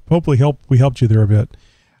hopefully we helped you there a bit.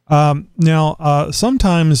 Now,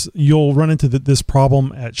 sometimes you'll run into this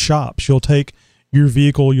problem at shops. You'll take your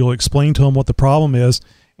vehicle, you'll explain to them what the problem is,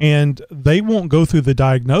 and they won't go through the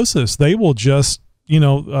diagnosis. They will just,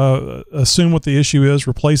 assume what the issue is,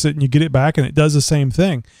 replace it, and you get it back, and it does the same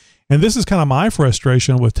thing. And this is kind of my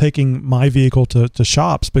frustration with taking my vehicle to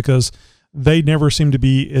shops, because they never seem to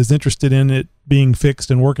be as interested in it being fixed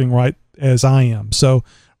and working right as I am. So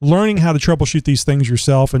learning how to troubleshoot these things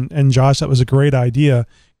yourself, and Josh, that was a great idea.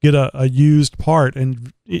 Get a used part,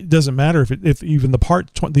 and it doesn't matter if even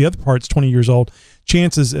the other part's 20 years old,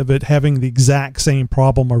 chances of it having the exact same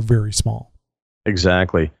problem are very small.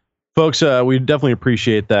 Exactly. Folks, we definitely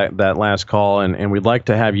appreciate that last call, and we'd like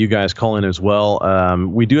to have you guys call in as well.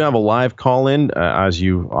 We do have a live call-in, as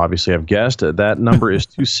you obviously have guessed. That number is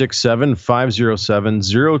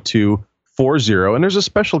 267-507-0240, and there's a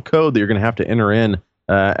special code that you're going to have to enter in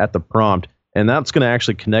at the prompt, and that's going to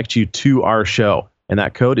actually connect you to our show, and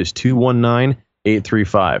that code is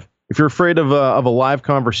 219835. If you're afraid of a live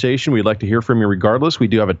conversation, we'd like to hear from you regardless. We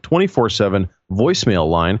do have a 24/7 voicemail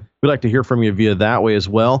line. We'd like to hear from you via that way as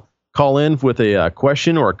well. Call in with a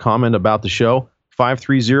question or a comment about the show,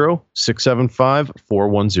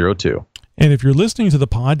 530-675-4102. And if you're listening to the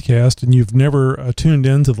podcast and you've never tuned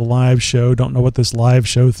into the live show, don't know what this live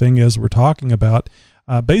show thing is we're talking about,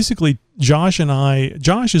 basically, Josh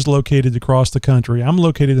is located across the country. I'm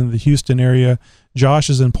located in the Houston area. Josh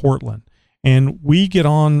is in Portland. And we get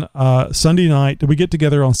on Sunday night. We get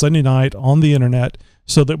together on Sunday night on the internet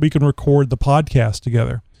so that we can record the podcast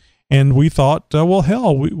together. And we thought, well,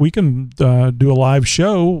 hell, we can do a live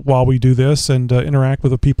show while we do this and interact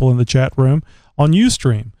with the people in the chat room on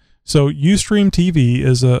Ustream. So Ustream TV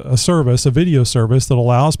is a service, a video service that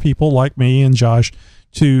allows people like me and Josh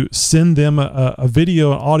to send them a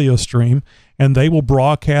video and audio stream, and they will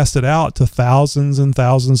broadcast it out to thousands and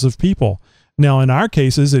thousands of people. Now, in our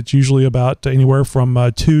cases, it's usually about anywhere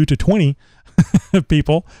from 2 to 20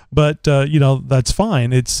 people, but that's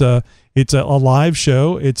fine. It's a live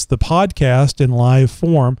show. It's the podcast in live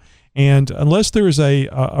form, and unless there is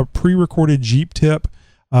a pre-recorded Jeep tip,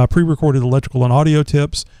 pre-recorded electrical and audio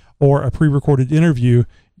tips, or a pre-recorded interview,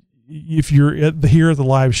 if you're here at the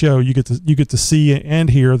live show, you get to see and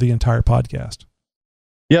hear the entire podcast.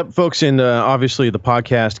 Yep, folks, and obviously the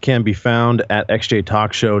podcast can be found at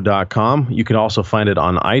xjtalkshow.com. You can also find it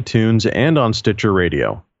on iTunes and on Stitcher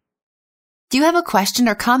Radio. Do you have a question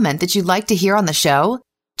or comment that you'd like to hear on the show?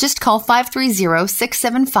 Just call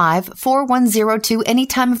 530-675-4102 any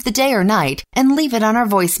time of the day or night and leave it on our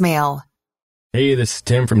voicemail. Hey, this is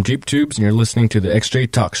Tim from Jeep Tubes, and you're listening to the XJ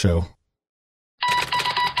Talk Show.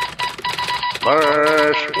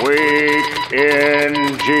 This Week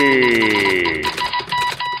in Jeep.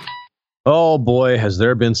 Oh boy, has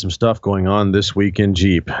there been some stuff going on this week in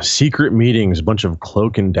Jeep. Secret meetings, a bunch of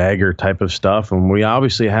cloak and dagger type of stuff. And we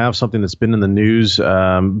obviously have something that's been in the news,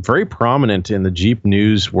 very prominent in the Jeep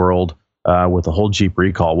news world with the whole Jeep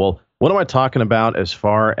recall. Well, what am I talking about as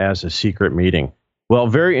far as a secret meeting? Well,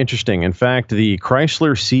 very interesting. In fact, the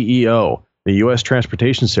Chrysler CEO, the U.S.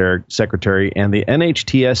 Transportation Secretary, and the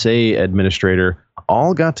NHTSA administrator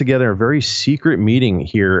all got together a very secret meeting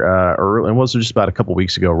here, it was just about a couple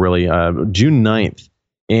weeks ago, really, June 9th.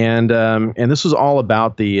 And this was all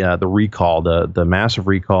about the recall, the massive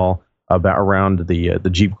recall around the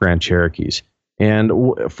Jeep Grand Cherokees. And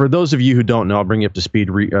for those of you who don't know, I'll bring you up to speed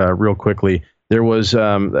real quickly. There was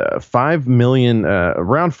 5 million,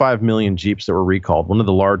 around 5 million Jeeps that were recalled, one of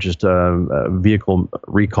the largest vehicle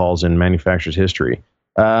recalls in manufacturer's history.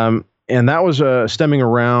 And that was stemming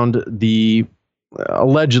around the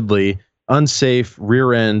allegedly unsafe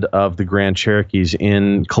rear end of the Grand Cherokees.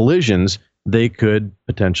 In collisions, they could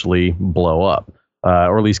potentially blow up,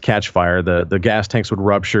 or at least catch fire. The gas tanks would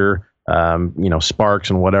rupture, sparks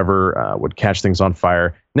and whatever would catch things on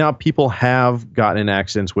fire. Now, people have gotten in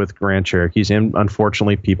accidents with Grand Cherokees, and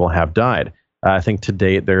unfortunately, people have died. I think to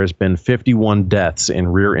date, there has been 51 deaths in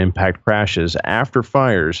rear impact crashes after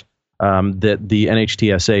fires that the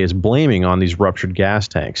NHTSA is blaming on these ruptured gas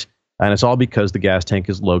tanks. And it's all because the gas tank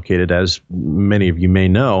is located, as many of you may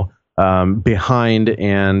know, behind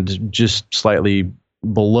and just slightly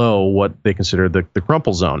below what they consider the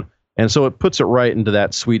crumple zone. And so it puts it right into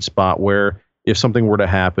that sweet spot where if something were to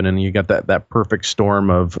happen and you got that perfect storm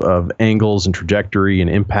of angles and trajectory and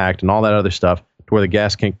impact and all that other stuff to where the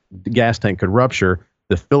gas tank could rupture,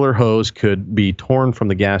 the filler hose could be torn from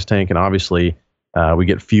the gas tank, and obviously we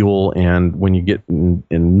get fuel, and when you get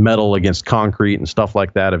in metal against concrete and stuff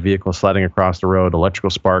like that, a vehicle sliding across the road, electrical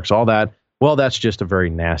sparks, all that, well, that's just a very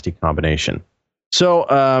nasty combination. So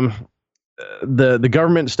the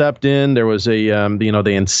government stepped in. There was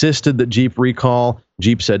they insisted that Jeep recall.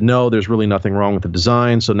 Jeep said, no, there's really nothing wrong with the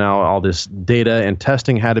design. So now all this data and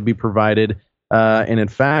testing had to be provided. And in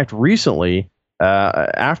fact, recently,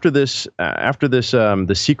 after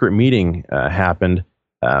the secret meeting happened,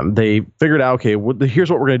 they figured out, okay, here's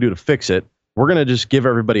what we're going to do to fix it. We're going to just give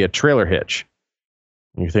everybody a trailer hitch.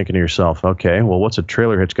 And you're thinking to yourself, okay, well, what's a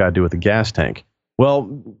trailer hitch got to do with a gas tank?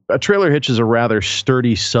 Well, a trailer hitch is a rather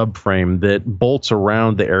sturdy subframe that bolts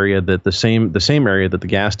around the area that the same area that the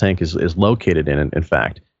gas tank is located in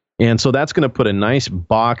fact. And so that's going to put a nice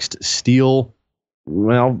boxed steel,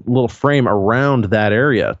 little frame around that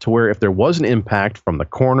area to where if there was an impact from the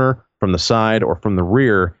corner, from the side, or from the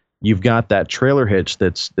rear, you've got that trailer hitch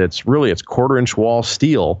that's really, it's 1/4-inch wall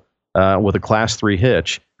steel with a class 3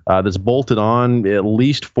 hitch that's bolted on at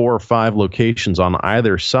least 4 or 5 locations on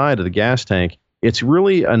either side of the gas tank. It's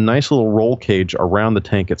really a nice little roll cage around the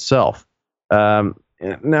tank itself. Now,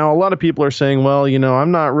 a lot of people are saying, well,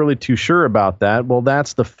 I'm not really too sure about that. Well,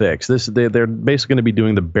 that's the fix. They're basically going to be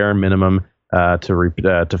doing the bare minimum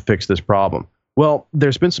to fix this problem. Well,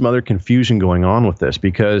 there's been some other confusion going on with this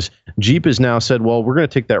because Jeep has now said, well, we're going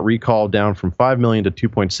to take that recall down from 5 million to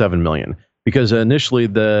 2.7 million because initially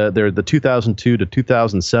the 2002 to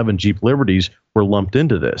 2007 Jeep Liberties were lumped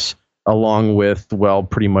into this, along with,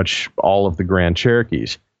 pretty much all of the Grand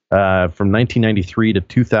Cherokees. From 1993 to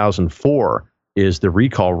 2004 is the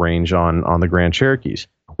recall range on the Grand Cherokees.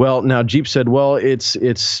 Well, now Jeep said, well,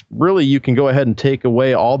 it's really, you can go ahead and take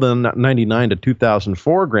away all the 99 to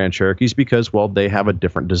 2004 Grand Cherokees because, well, they have a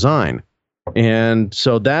different design. And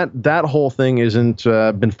so that whole thing isn't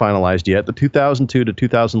been finalized yet. The 2002 to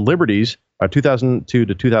 2000 Liberties, 2002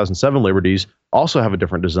 to 2007 Liberties also have a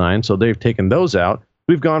different design, so they've taken those out.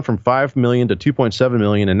 We've gone from 5 million to 2.7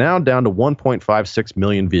 million and now down to 1.56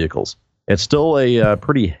 million vehicles. It's still a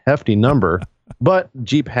pretty hefty number, but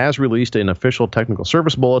Jeep has released an official technical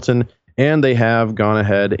service bulletin, and they have gone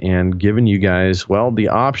ahead and given you guys, the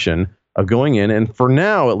option of going in. And for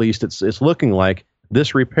now, at least, it's looking like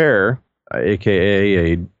this repair,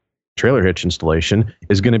 aka a trailer hitch installation,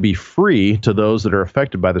 is going to be free to those that are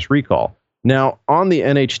affected by this recall. Now, on the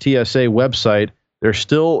NHTSA website, there's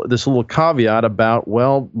still this little caveat about,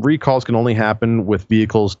 well, recalls can only happen with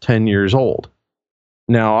vehicles 10 years old.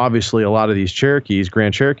 Now, obviously, a lot of these Cherokees,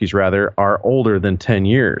 Grand Cherokees rather, are older than 10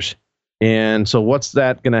 years. And so what's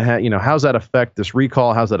that going to have, how's that affect this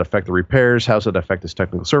recall? How's that affect the repairs? How's that affect this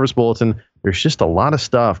technical service bulletin? There's just a lot of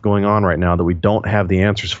stuff going on right now that we don't have the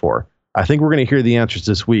answers for. I think we're going to hear the answers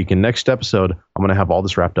this week. And next episode, I'm going to have all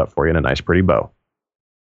this wrapped up for you in a nice, pretty bow.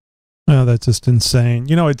 Oh, that's just insane.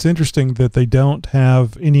 It's interesting that they don't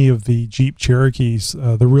have any of the Jeep Cherokees,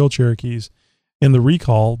 the real Cherokees, in the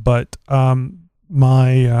recall. But the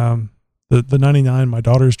 99 my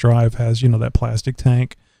daughter's drive has, that plastic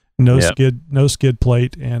tank, no skid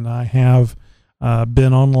plate, and I have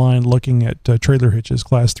been online looking at trailer hitches,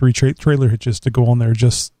 Class 3 trailer hitches, to go on there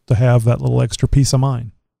just to have that little extra peace of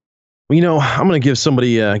mind. Well, I'm going to give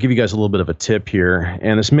you guys a little bit of a tip here,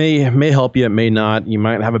 and this may help you, it may not. You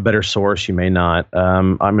might have a better source, you may not.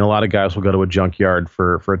 A lot of guys will go to a junkyard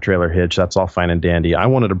for a trailer hitch. That's all fine and dandy. I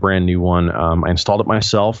wanted a brand new one. I installed it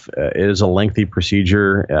myself. It is a lengthy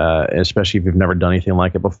procedure, especially if you've never done anything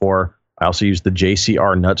like it before. I also use the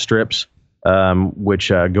JCR nut strips, which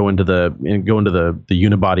go into the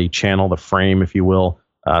unibody channel, the frame, if you will.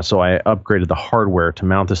 So I upgraded the hardware to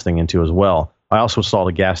mount this thing into as well. I also installed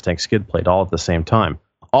a gas tank skid plate all at the same time.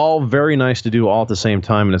 All very nice to do all at the same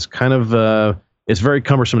time, and it's kind of it's very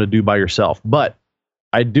cumbersome to do by yourself. But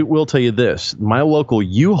I will tell you this: my local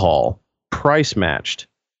U-Haul price matched.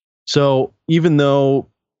 So even though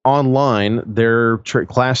online their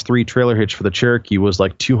Class 3 trailer hitch for the Cherokee was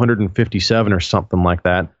like $257 or something like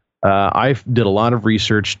that, I did a lot of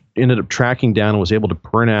research, ended up tracking down, and was able to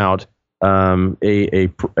print out a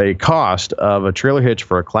cost of a trailer hitch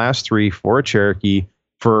for a Class 3 for a Cherokee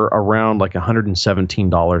for around like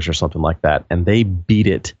 $117 or something like that, and they beat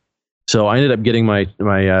it. So I ended up getting my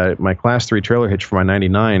Class 3 trailer hitch for my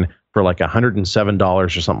 99 for like $107 or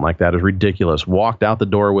something like that. It was ridiculous. Walked out the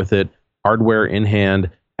door with it, hardware in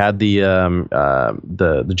hand. Had the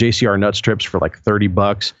JCR nut strips for like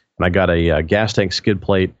 $30, and I got a gas tank skid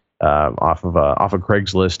plate off of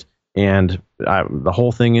Craigslist. And the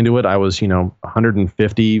whole thing into it, I was,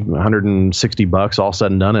 $160 all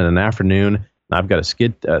said and done in an afternoon. I've got a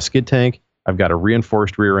skid tank, I've got a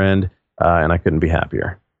reinforced rear end, and I couldn't be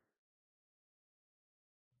happier.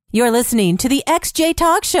 You're listening to the XJ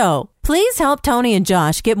Talk Show. Please help Tony and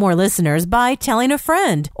Josh get more listeners by telling a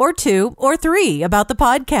friend or 2 or 3 about the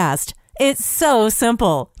podcast. It's so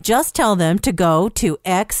simple. Just tell them to go to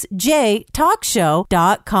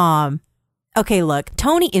xjtalkshow.com. Okay, look,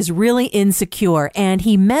 Tony is really insecure, and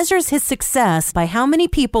he measures his success by how many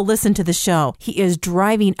people listen to the show. He is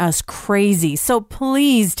driving us crazy, so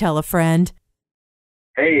please tell a friend.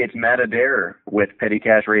 Hey, it's Matt Adair with Petty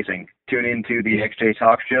Cash Racing. Tune into the XJ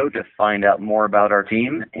Talk Show to find out more about our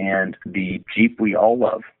team and the Jeep we all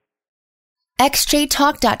love.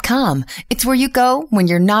 XJTalk.com. It's where you go when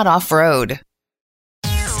you're not off-road.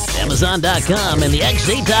 Amazon.com and the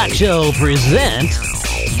XJ Talk Show present...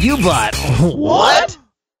 You bought what?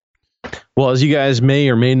 Well, as you guys may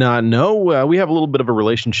or may not know, we have a little bit of a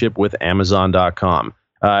relationship with Amazon.com.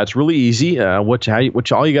 It's really easy. What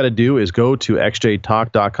all you got to do is go to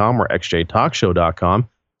xjtalk.com or xjtalkshow.com.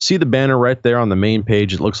 See the banner right there on the main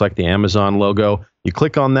page. It looks like the Amazon logo. You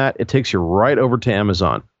click on that, it takes you right over to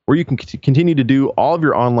Amazon, where you can continue to do all of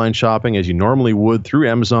your online shopping as you normally would through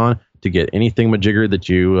Amazon to get anything majigger that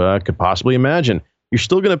you could possibly imagine. You're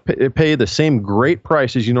still going to pay the same great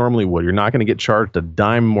price as you normally would. You're not going to get charged a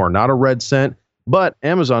dime more, not a red cent. But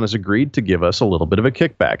Amazon has agreed to give us a little bit of a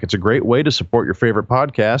kickback. It's a great way to support your favorite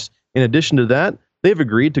podcast. In addition to that, they've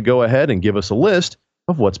agreed to go ahead and give us a list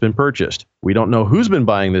of what's been purchased. We don't know who's been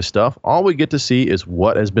buying this stuff. All we get to see is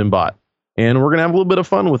what has been bought. And we're going to have a little bit of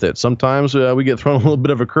fun with it. Sometimes we get thrown a little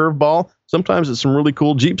bit of a curveball. Sometimes it's some really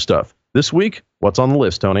cool Jeep stuff. This week, what's on the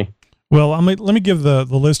list, Tony? Well, let me give the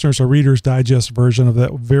listeners a Reader's Digest version of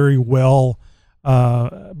that very well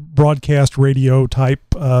broadcast radio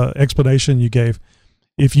type explanation you gave.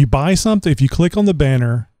 If you buy something, if you click on the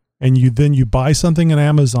banner and you buy something in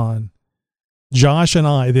Amazon, Josh and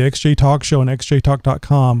I, the XJ Talk Show and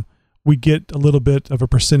xjtalk.com, we get a little bit of a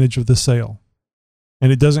percentage of the sale,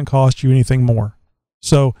 and it doesn't cost you anything more.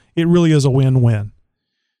 So it really is a win-win.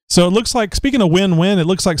 So it looks like, speaking of win-win, it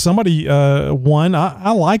looks like somebody won.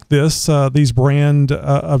 I like this, these brand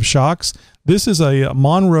of shocks. This is a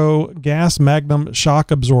Monroe Gas Magnum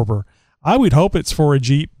shock absorber. I would hope it's for a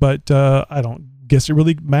Jeep, but I don't guess it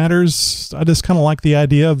really matters. I just kind of like the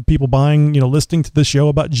idea of people buying, listening to the show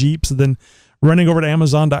about Jeeps and then running over to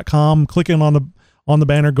Amazon.com, clicking on the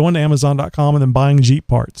banner, going to Amazon.com, and then buying Jeep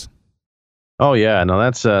parts. Oh yeah, no,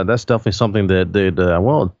 that's definitely something that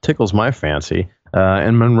it tickles my fancy.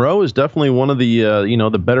 And Monroe is definitely one of the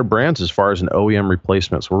the better brands as far as an OEM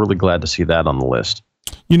replacement. So we're really glad to see that on the list.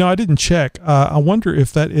 I didn't check. I wonder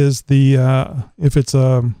if that is if it's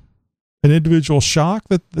an individual shock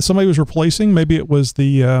that somebody was replacing. Maybe it was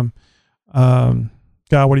the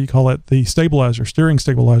what do you call it? The steering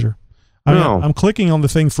stabilizer. I'm clicking on the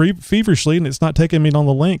thing feverishly, and it's not taking me on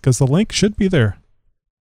the link because the link should be there.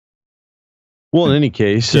 Well, in any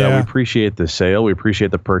case, we appreciate the sale. We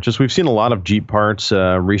appreciate the purchase. We've seen a lot of Jeep parts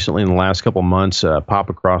recently in the last couple months pop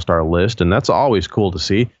across our list, and that's always cool to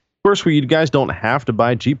see. Of course, you guys don't have to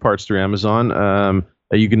buy Jeep parts through Amazon.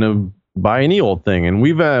 You can buy any old thing, and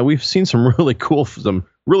we've seen some really cool, some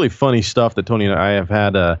really funny stuff that Tony and I have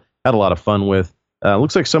had a lot of fun with.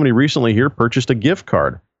 Looks like somebody recently here purchased a gift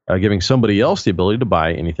card, giving somebody else the ability to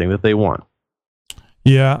buy anything that they want.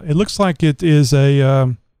 Yeah, it looks like it is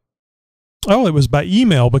a. It was by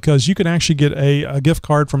email, because you can actually get a gift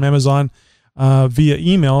card from Amazon via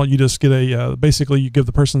email. You just get basically you give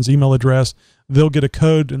the person's email address, they'll get a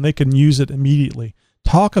code, and they can use it immediately.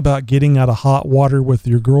 Talk about getting out of hot water with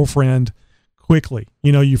your girlfriend quickly.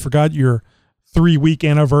 You forgot your 3-week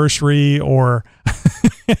anniversary, or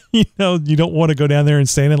you don't want to go down there and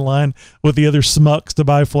stand in line with the other smucks to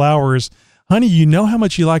buy flowers. Honey, you know how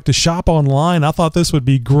much you like to shop online. I thought this would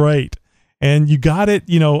be great. And you got it,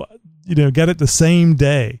 got it the same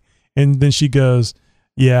day. And then she goes,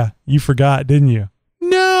 yeah, you forgot, didn't you?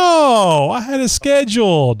 No, I had it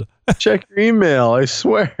scheduled. Check your email. I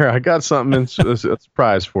swear I got something, a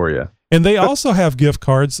surprise for you. And they also have gift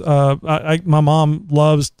cards. My mom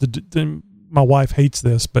loves my wife hates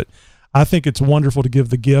this, but I think it's wonderful to give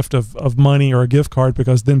the gift of money or a gift card,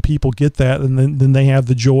 because then people get that, and then they have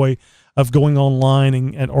the joy of going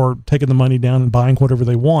online or taking the money down and buying whatever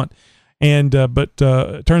they want. And but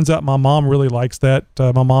it turns out my mom really likes that.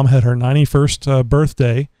 My mom had her 91st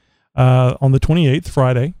birthday on the 28th,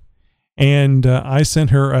 Friday, and I sent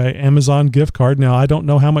her an Amazon gift card. Now, I don't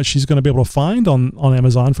know how much she's going to be able to find on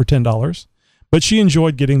Amazon for $10, but she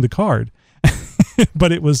enjoyed getting the card.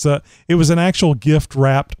 But it was an actual gift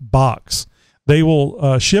wrapped box. They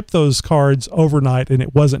will ship those cards overnight, and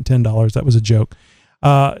it wasn't $10. That was a joke.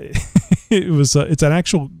 It's an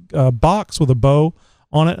actual box with a bow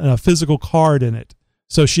on it and a physical card in it.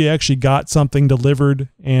 So she actually got something delivered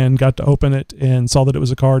and got to open it and saw that it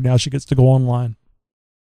was a card. Now she gets to go online.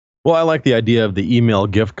 Well, I like the idea of the email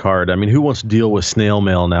gift card. I mean, who wants to deal with snail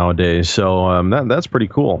mail nowadays? So that's pretty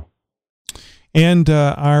cool. And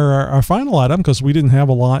our final item, because we didn't have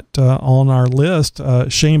a lot on our list,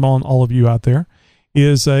 shame on all of you out there,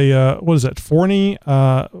 is a, what is it, Forney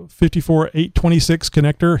 54826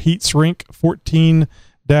 connector, heat shrink,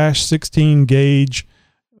 14-16 gauge.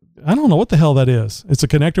 I don't know what the hell that is. It's a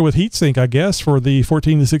connector with heatsink, I guess, for the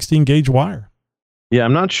 14 to 16 gauge wire. Yeah,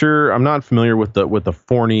 I'm not sure. I'm not familiar with the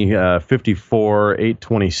Forney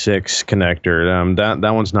 54826 connector.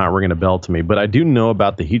 That one's not ringing a bell to me. But I do know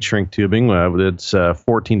about the heat shrink tubing. It's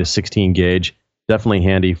 14 to 16 gauge. Definitely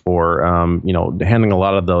handy for handling a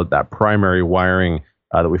lot of that primary wiring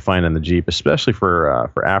that we find in the Jeep, especially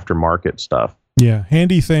for aftermarket stuff. Yeah,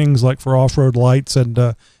 handy things like for off-road lights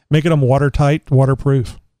and making them watertight,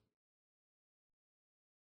 waterproof.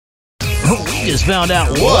 We just found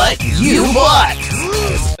out what you bought.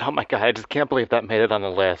 Oh my God, I just can't believe that made it on the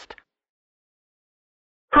list.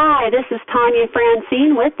 Hi, this is Tanya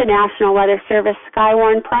Francine with the National Weather Service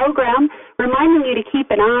Skywarn program, reminding you to keep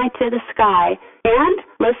an eye to the sky and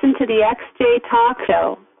listen to the XJ Talk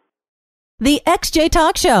Show. The XJ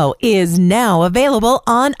Talk Show is now available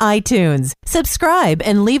on iTunes. Subscribe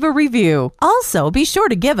and leave a review. Also, be sure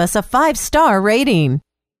to give us a 5-star rating.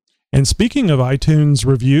 And speaking of iTunes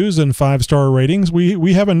reviews and 5-star ratings,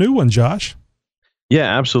 we have a new one, Josh.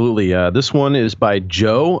 Yeah, absolutely. This one is by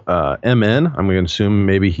Joe MN. I'm going to assume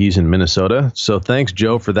maybe he's in Minnesota. So thanks,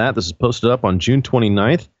 Joe, for that. This is posted up on June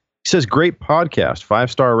 29th. He says, great podcast,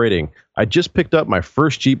 5-star rating. I just picked up my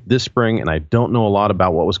first Jeep this spring, and I don't know a lot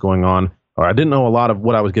about what was going on, or I didn't know a lot of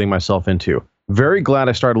what I was getting myself into. Very glad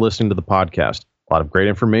I started listening to the podcast. A lot of great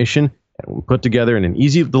information and put together in an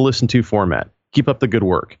easy-to-listen-to format. Keep up the good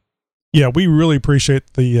work. Yeah, we really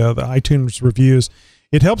appreciate the iTunes reviews.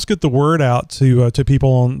 It helps get the word out to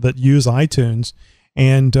people that use iTunes,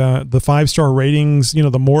 and the 5-star ratings.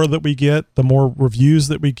 The more that we get, the more reviews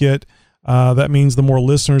that we get. That means the more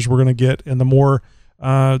listeners we're going to get, and the more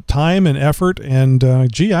time and effort. And I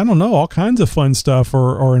don't know, all kinds of fun stuff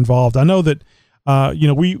are involved. I know that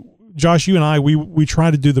Josh, you and I, we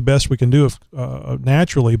try to do the best we can do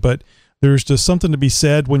naturally, but there's just something to be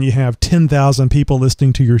said when you have 10,000 people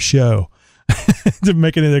listening to your show to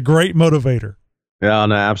making it a great motivator. Yeah,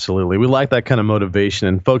 no, absolutely. We like that kind of motivation.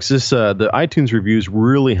 And folks, the iTunes reviews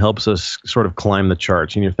really helps us sort of climb the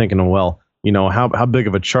charts. And you're thinking, well, how big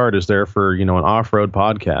of a chart is there for, an off-road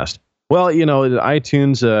podcast? Well,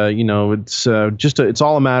 iTunes, it's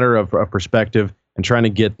all a matter of perspective and trying to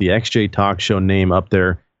get the XJ Talk Show name up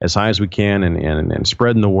there as high as we can and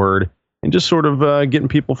spreading the word and just sort of getting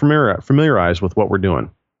people familiarized with what we're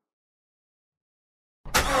doing.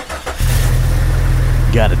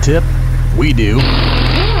 Got a tip? We do.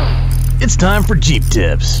 It's time for Jeep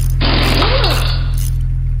Tips.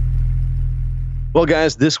 Well,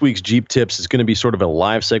 guys, this week's Jeep Tips is going to be sort of a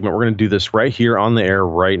live segment. We're going to do this right here on the air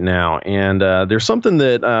right now. And there's something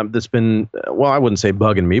that's been, I wouldn't say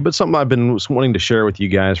bugging me, but something I've been wanting to share with you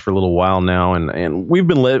guys for a little while now. And we've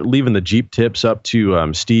been leaving the Jeep Tips up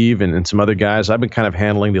to Steve and some other guys. I've been kind of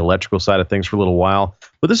handling the electrical side of things for a little while.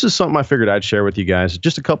 But this is something I figured I'd share with you guys.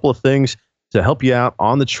 Just a couple of things to help you out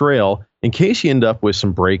on the trail in case you end up with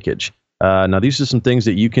some breakage. Now, these are some things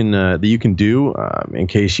that you can do in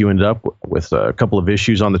case you end up with a couple of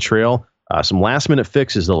issues on the trail. Some last-minute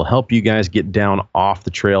fixes that'll help you guys get down off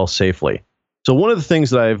the trail safely. So one of the things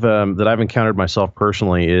that I've encountered myself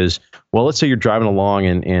personally is, well, let's say you're driving along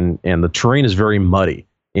and the terrain is very muddy.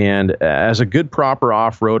 And as a good proper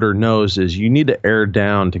off-roader knows, is you need to air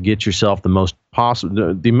down to get yourself the most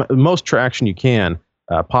possible, the most traction you can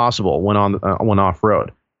possible when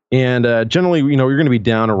off-road. And generally, you're going to be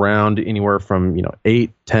down around anywhere from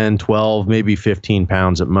 8, 10, 12, maybe 15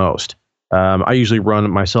 pounds at most. I usually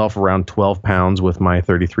run myself around 12 pounds with my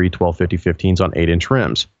 33 1250 15s on 8-inch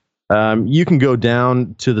rims. You can go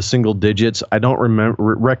down to the single digits. I don't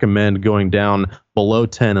recommend going down below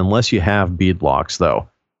 10 unless you have bead locks, though.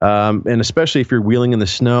 And especially if you're wheeling in the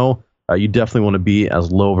snow, you definitely want to be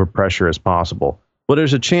as low of a pressure as possible. But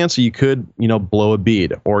there's a chance that you could, blow a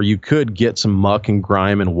bead, or you could get some muck and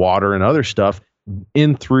grime and water and other stuff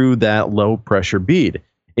in through that low pressure bead.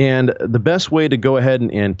 And the best way to go ahead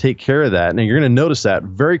and take care of that, and you're going to notice that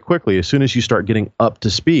very quickly as soon as you start getting up to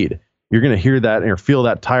speed, you're going to hear that or feel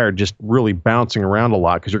that tire just really bouncing around a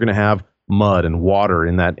lot because you're going to have mud and water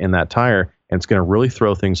in that tire, and it's going to really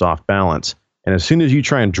throw things off balance. And as soon as you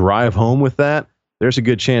try and drive home with that, there's a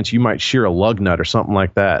good chance you might shear a lug nut or something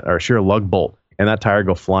like that, or shear a lug bolt, and that tire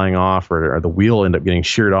go flying off, or the wheel end up getting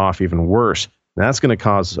sheared off even worse. And that's going to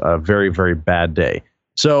cause a very, very bad day.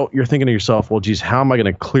 So you're thinking to yourself, well, geez, how am I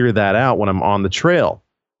going to clear that out when I'm on the trail?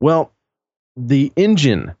 Well, the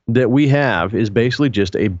engine that we have is basically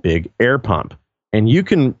just a big air pump. And you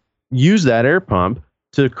can use that air pump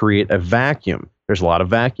to create a vacuum. There's a lot of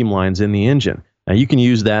vacuum lines in the engine. Now you can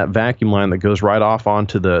use that vacuum line that goes right off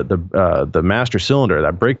onto the master cylinder,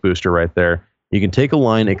 that brake booster right there. You can take a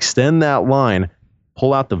line, extend that line,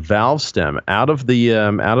 pull out the valve stem out of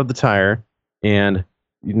the tire, and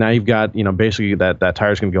now you've got, basically that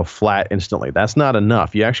tire is going to go flat instantly. That's not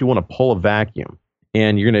enough. You actually want to pull a vacuum,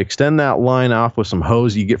 and you're going to extend that line off with some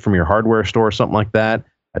hose you get from your hardware store or something like that,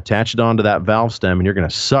 attach it onto that valve stem, and you're going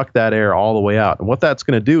to suck that air all the way out. And what that's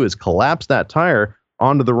going to do is collapse that tire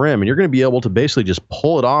onto the rim, and you're going to be able to basically just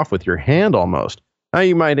pull it off with your hand almost. Now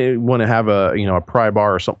you might want to have a pry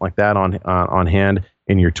bar or something like that on hand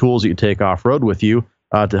in your tools that you take off road with you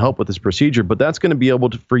to help with this procedure. But that's going to be able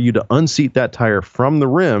for you to unseat that tire from the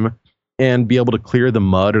rim and be able to clear the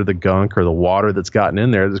mud or the gunk or the water that's gotten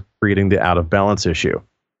in there that's creating the out of balance issue.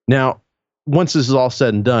 Now, once this is all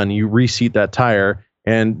said and done, you reseat that tire,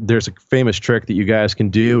 and there's a famous trick that you guys can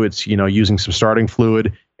do. It's using some starting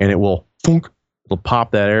fluid, and it will thunk. It'll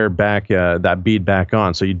pop that air back, that bead back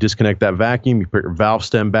on. So you disconnect that vacuum, you put your valve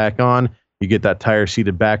stem back on, you get that tire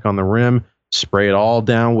seated back on the rim, spray it all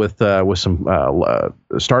down with some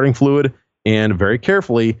starting fluid, and very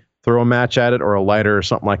carefully throw a match at it or a lighter or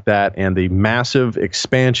something like that. And the massive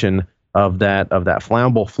expansion of that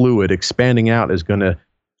flammable fluid expanding out is going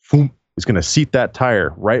to seat that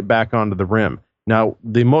tire right back onto the rim. Now,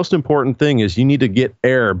 the most important thing is you need to get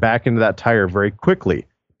air back into that tire very quickly.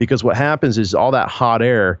 Because what happens is all that hot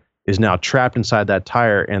air is now trapped inside that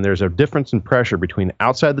tire, and there's a difference in pressure between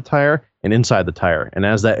outside the tire and inside the tire. And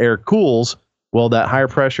as that air cools, well, that higher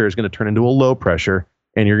pressure is going to turn into a low pressure,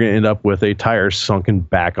 and you're going to end up with a tire sunken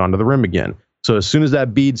back onto the rim again. So as soon as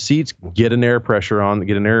that bead seats, get an air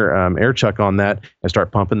air chuck on that, and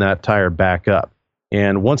start pumping that tire back up.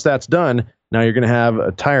 And once that's done, now you're going to have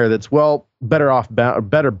a tire that's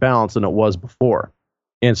better balanced than it was before.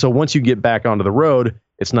 And so once you get back onto the road,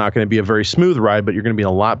 it's not going to be a very smooth ride, but you're going to be in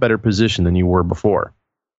a lot better position than you were before.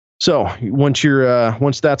 So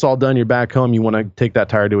once that's all done, you're back home. You want to take that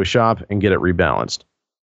tire to a shop and get it rebalanced.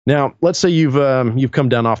 Now, let's say you've come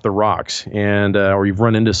down off the rocks and or you've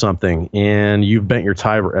run into something and you've bent your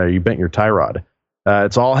tie rod.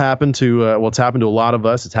 It's all happened to it's happened to a lot of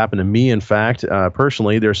us. It's happened to me, in fact,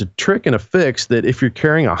 personally. There's a trick and a fix that if you're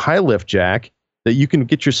carrying a high lift jack, that you can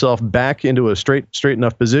get yourself back into a straight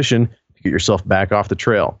enough position to get yourself back off the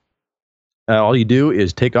trail. All you do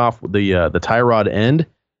is take off the tie rod end.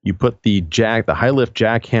 You put the high lift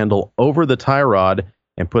jack handle over the tie rod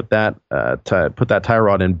and put that tie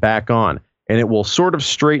rod end back on, and it will sort of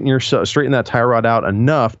straighten that tie rod out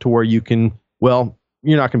enough to where you can, well,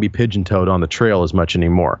 you're not going to be pigeon-toed on the trail as much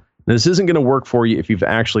anymore. This isn't going to work for you if you've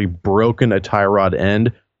actually broken a tie rod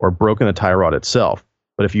end or broken the tie rod itself.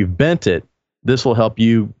 But if you've bent it, this will help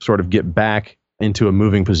you sort of get back into a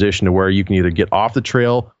moving position to where you can either get off the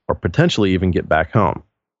trail or potentially even get back home.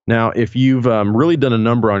 Now, if you've really done a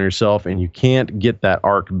number on yourself and you can't get that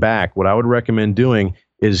arc back, what I would recommend doing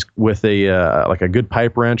is with a good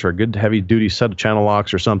pipe wrench or a good heavy-duty set of channel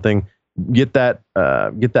locks or something, get that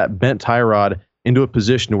bent tie rod into a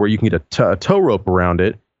position where you can get a tow rope around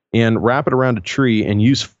it and wrap it around a tree and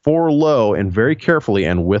use 4 low and very carefully,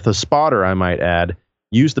 and with a spotter, I might add,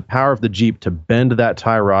 use the power of the Jeep to bend that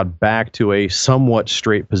tie rod back to a somewhat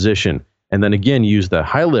straight position. And then again, use the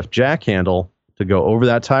high lift jack handle to go over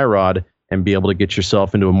that tie rod and be able to get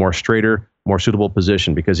yourself into a more straighter, more suitable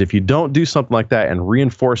position. Because if you don't do something like that and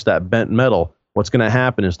reinforce that bent metal, what's going to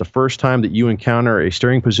happen is the first time that you encounter a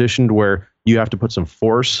steering position where you have to put some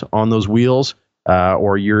force on those wheels,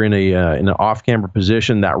 or you're in an off-camber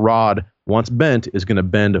position, that rod, once bent, is going to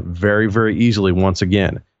bend very, very easily once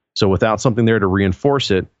again. So without something there to reinforce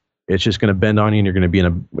it, it's just going to bend on you, and you're going to be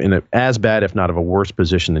in a as bad, if not of a worse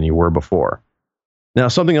position than you were before. Now,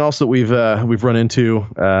 something else that we've run into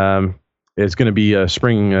is going to be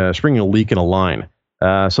springing a leak in a line.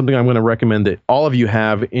 Something I'm going to recommend that all of you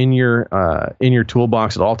have in your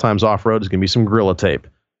toolbox at all times off-road is going to be some Gorilla Tape.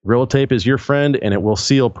 Gorilla Tape is your friend, and it will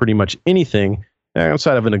seal pretty much anything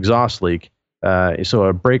outside of an exhaust leak. So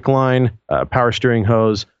a brake line, power steering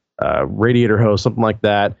hose, radiator hose, something like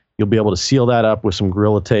that. You'll be able to seal that up with some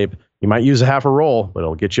Gorilla Tape. You might use a half a roll, but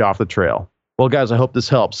it'll get you off the trail. Well, guys, I hope this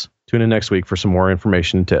helps. Tune in next week for some more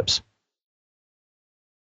information and tips.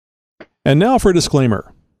 And now for a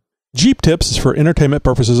disclaimer. Jeep Tips is for entertainment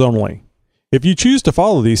purposes only. If you choose to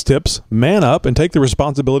follow these tips, man up and take the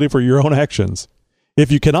responsibility for your own actions.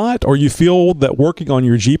 If you cannot, or you feel that working on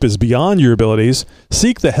your Jeep is beyond your abilities,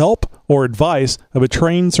 seek the help or advice of a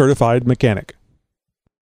trained, certified mechanic.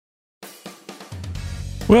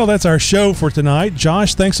 Well, that's our show for tonight.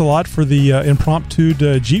 Josh, thanks a lot for the impromptu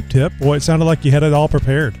Jeep tip. Boy, it sounded like you had it all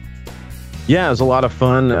prepared. Yeah, it was a lot of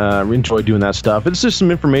fun. We enjoyed doing that stuff. It's just some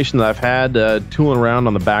information that I've had tooling around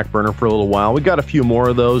on the back burner for a little while. We got a few more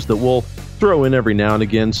of those that we'll throw in every now and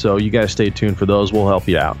again, so you guys stay tuned for those. We'll help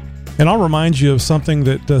you out. And I'll remind you of something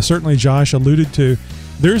that certainly Josh alluded to.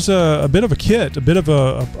 There's a bit of a kit, a bit of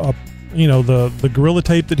the Gorilla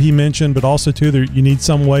Tape that he mentioned, but also too, you need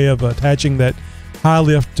some way of attaching that high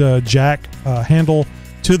lift jack handle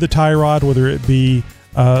to the tie rod, whether it be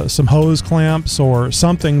some hose clamps or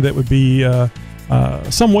something that would be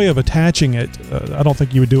some way of attaching it. I don't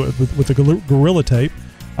think you would do it with the Gorilla Tape.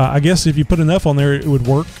 I guess if you put enough on there, it would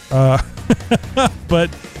work. But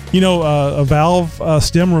a valve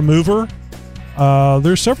stem remover.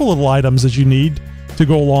 There's several little items that you need to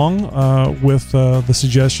go along with the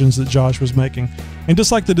suggestions that Josh was making. And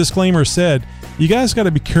just like the disclaimer said, you guys got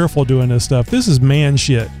to be careful doing this stuff. This is man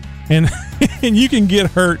shit, and and you can get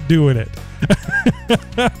hurt doing it.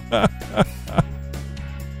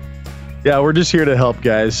 Yeah, we're just here to help,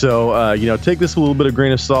 guys. So, take this with a little bit of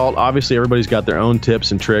grain of salt. Obviously, everybody's got their own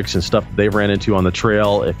tips and tricks and stuff that they've ran into on the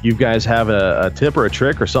trail. If you guys have a tip or a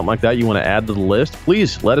trick or something like that you want to add to the list,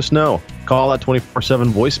 please let us know. Call that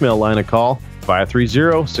 24/7 voicemail line and call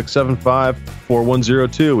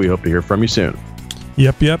 530-675-4102. We hope to hear from you soon.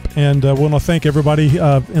 Yep. And we want to thank everybody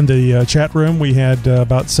in the chat room. We had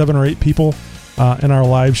about 7 or 8 people in our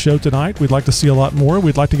live show tonight. We'd like to see a lot more.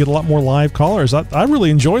 We'd like to get a lot more live callers. I really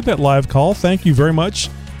enjoyed that live call. Thank you very much.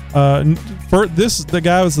 The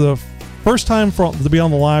guy was the first time to be on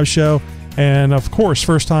the live show, and of course,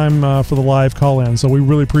 first time for the live call-in. So we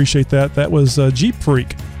really appreciate that. That was Jeep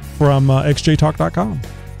Freak from xjtalk.com.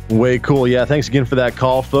 Way cool. Yeah, thanks again for that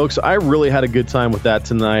call, folks. I really had a good time with that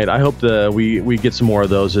tonight. I hope we get some more of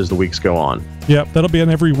those as the weeks go on. Yep, that'll be an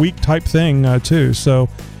every week type thing too. So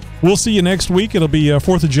we'll see you next week. It'll be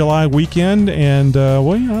 4th of July weekend, and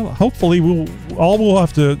hopefully we'll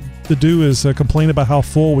have to do is complain about how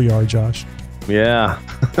full we are, Josh. Yeah.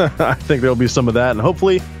 I think there'll be some of that, and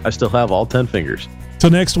hopefully I still have all 10 fingers. Till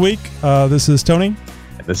next week, this is Tony.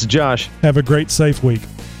 And this is Josh. Have a great, safe week.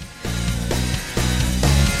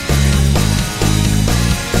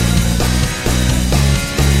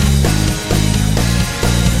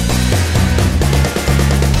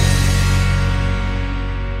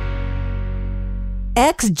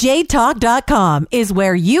 XJTalk.com is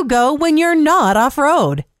where you go when you're not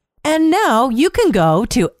off-road. And now you can go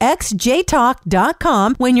to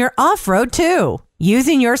XJTalk.com when you're off-road too.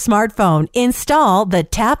 Using your smartphone, install the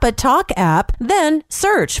Tappa Talk app, then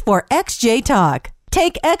search for XJ Talk.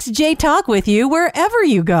 Take XJ Talk with you wherever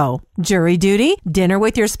you go. Jury duty, dinner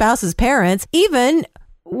with your spouse's parents, even,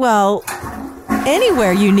 well,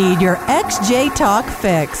 anywhere you need your XJ Talk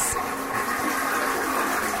fix.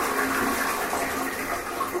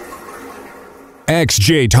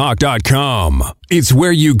 XJTalk.com. It's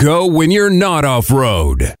where you go when you're not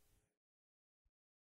off-road.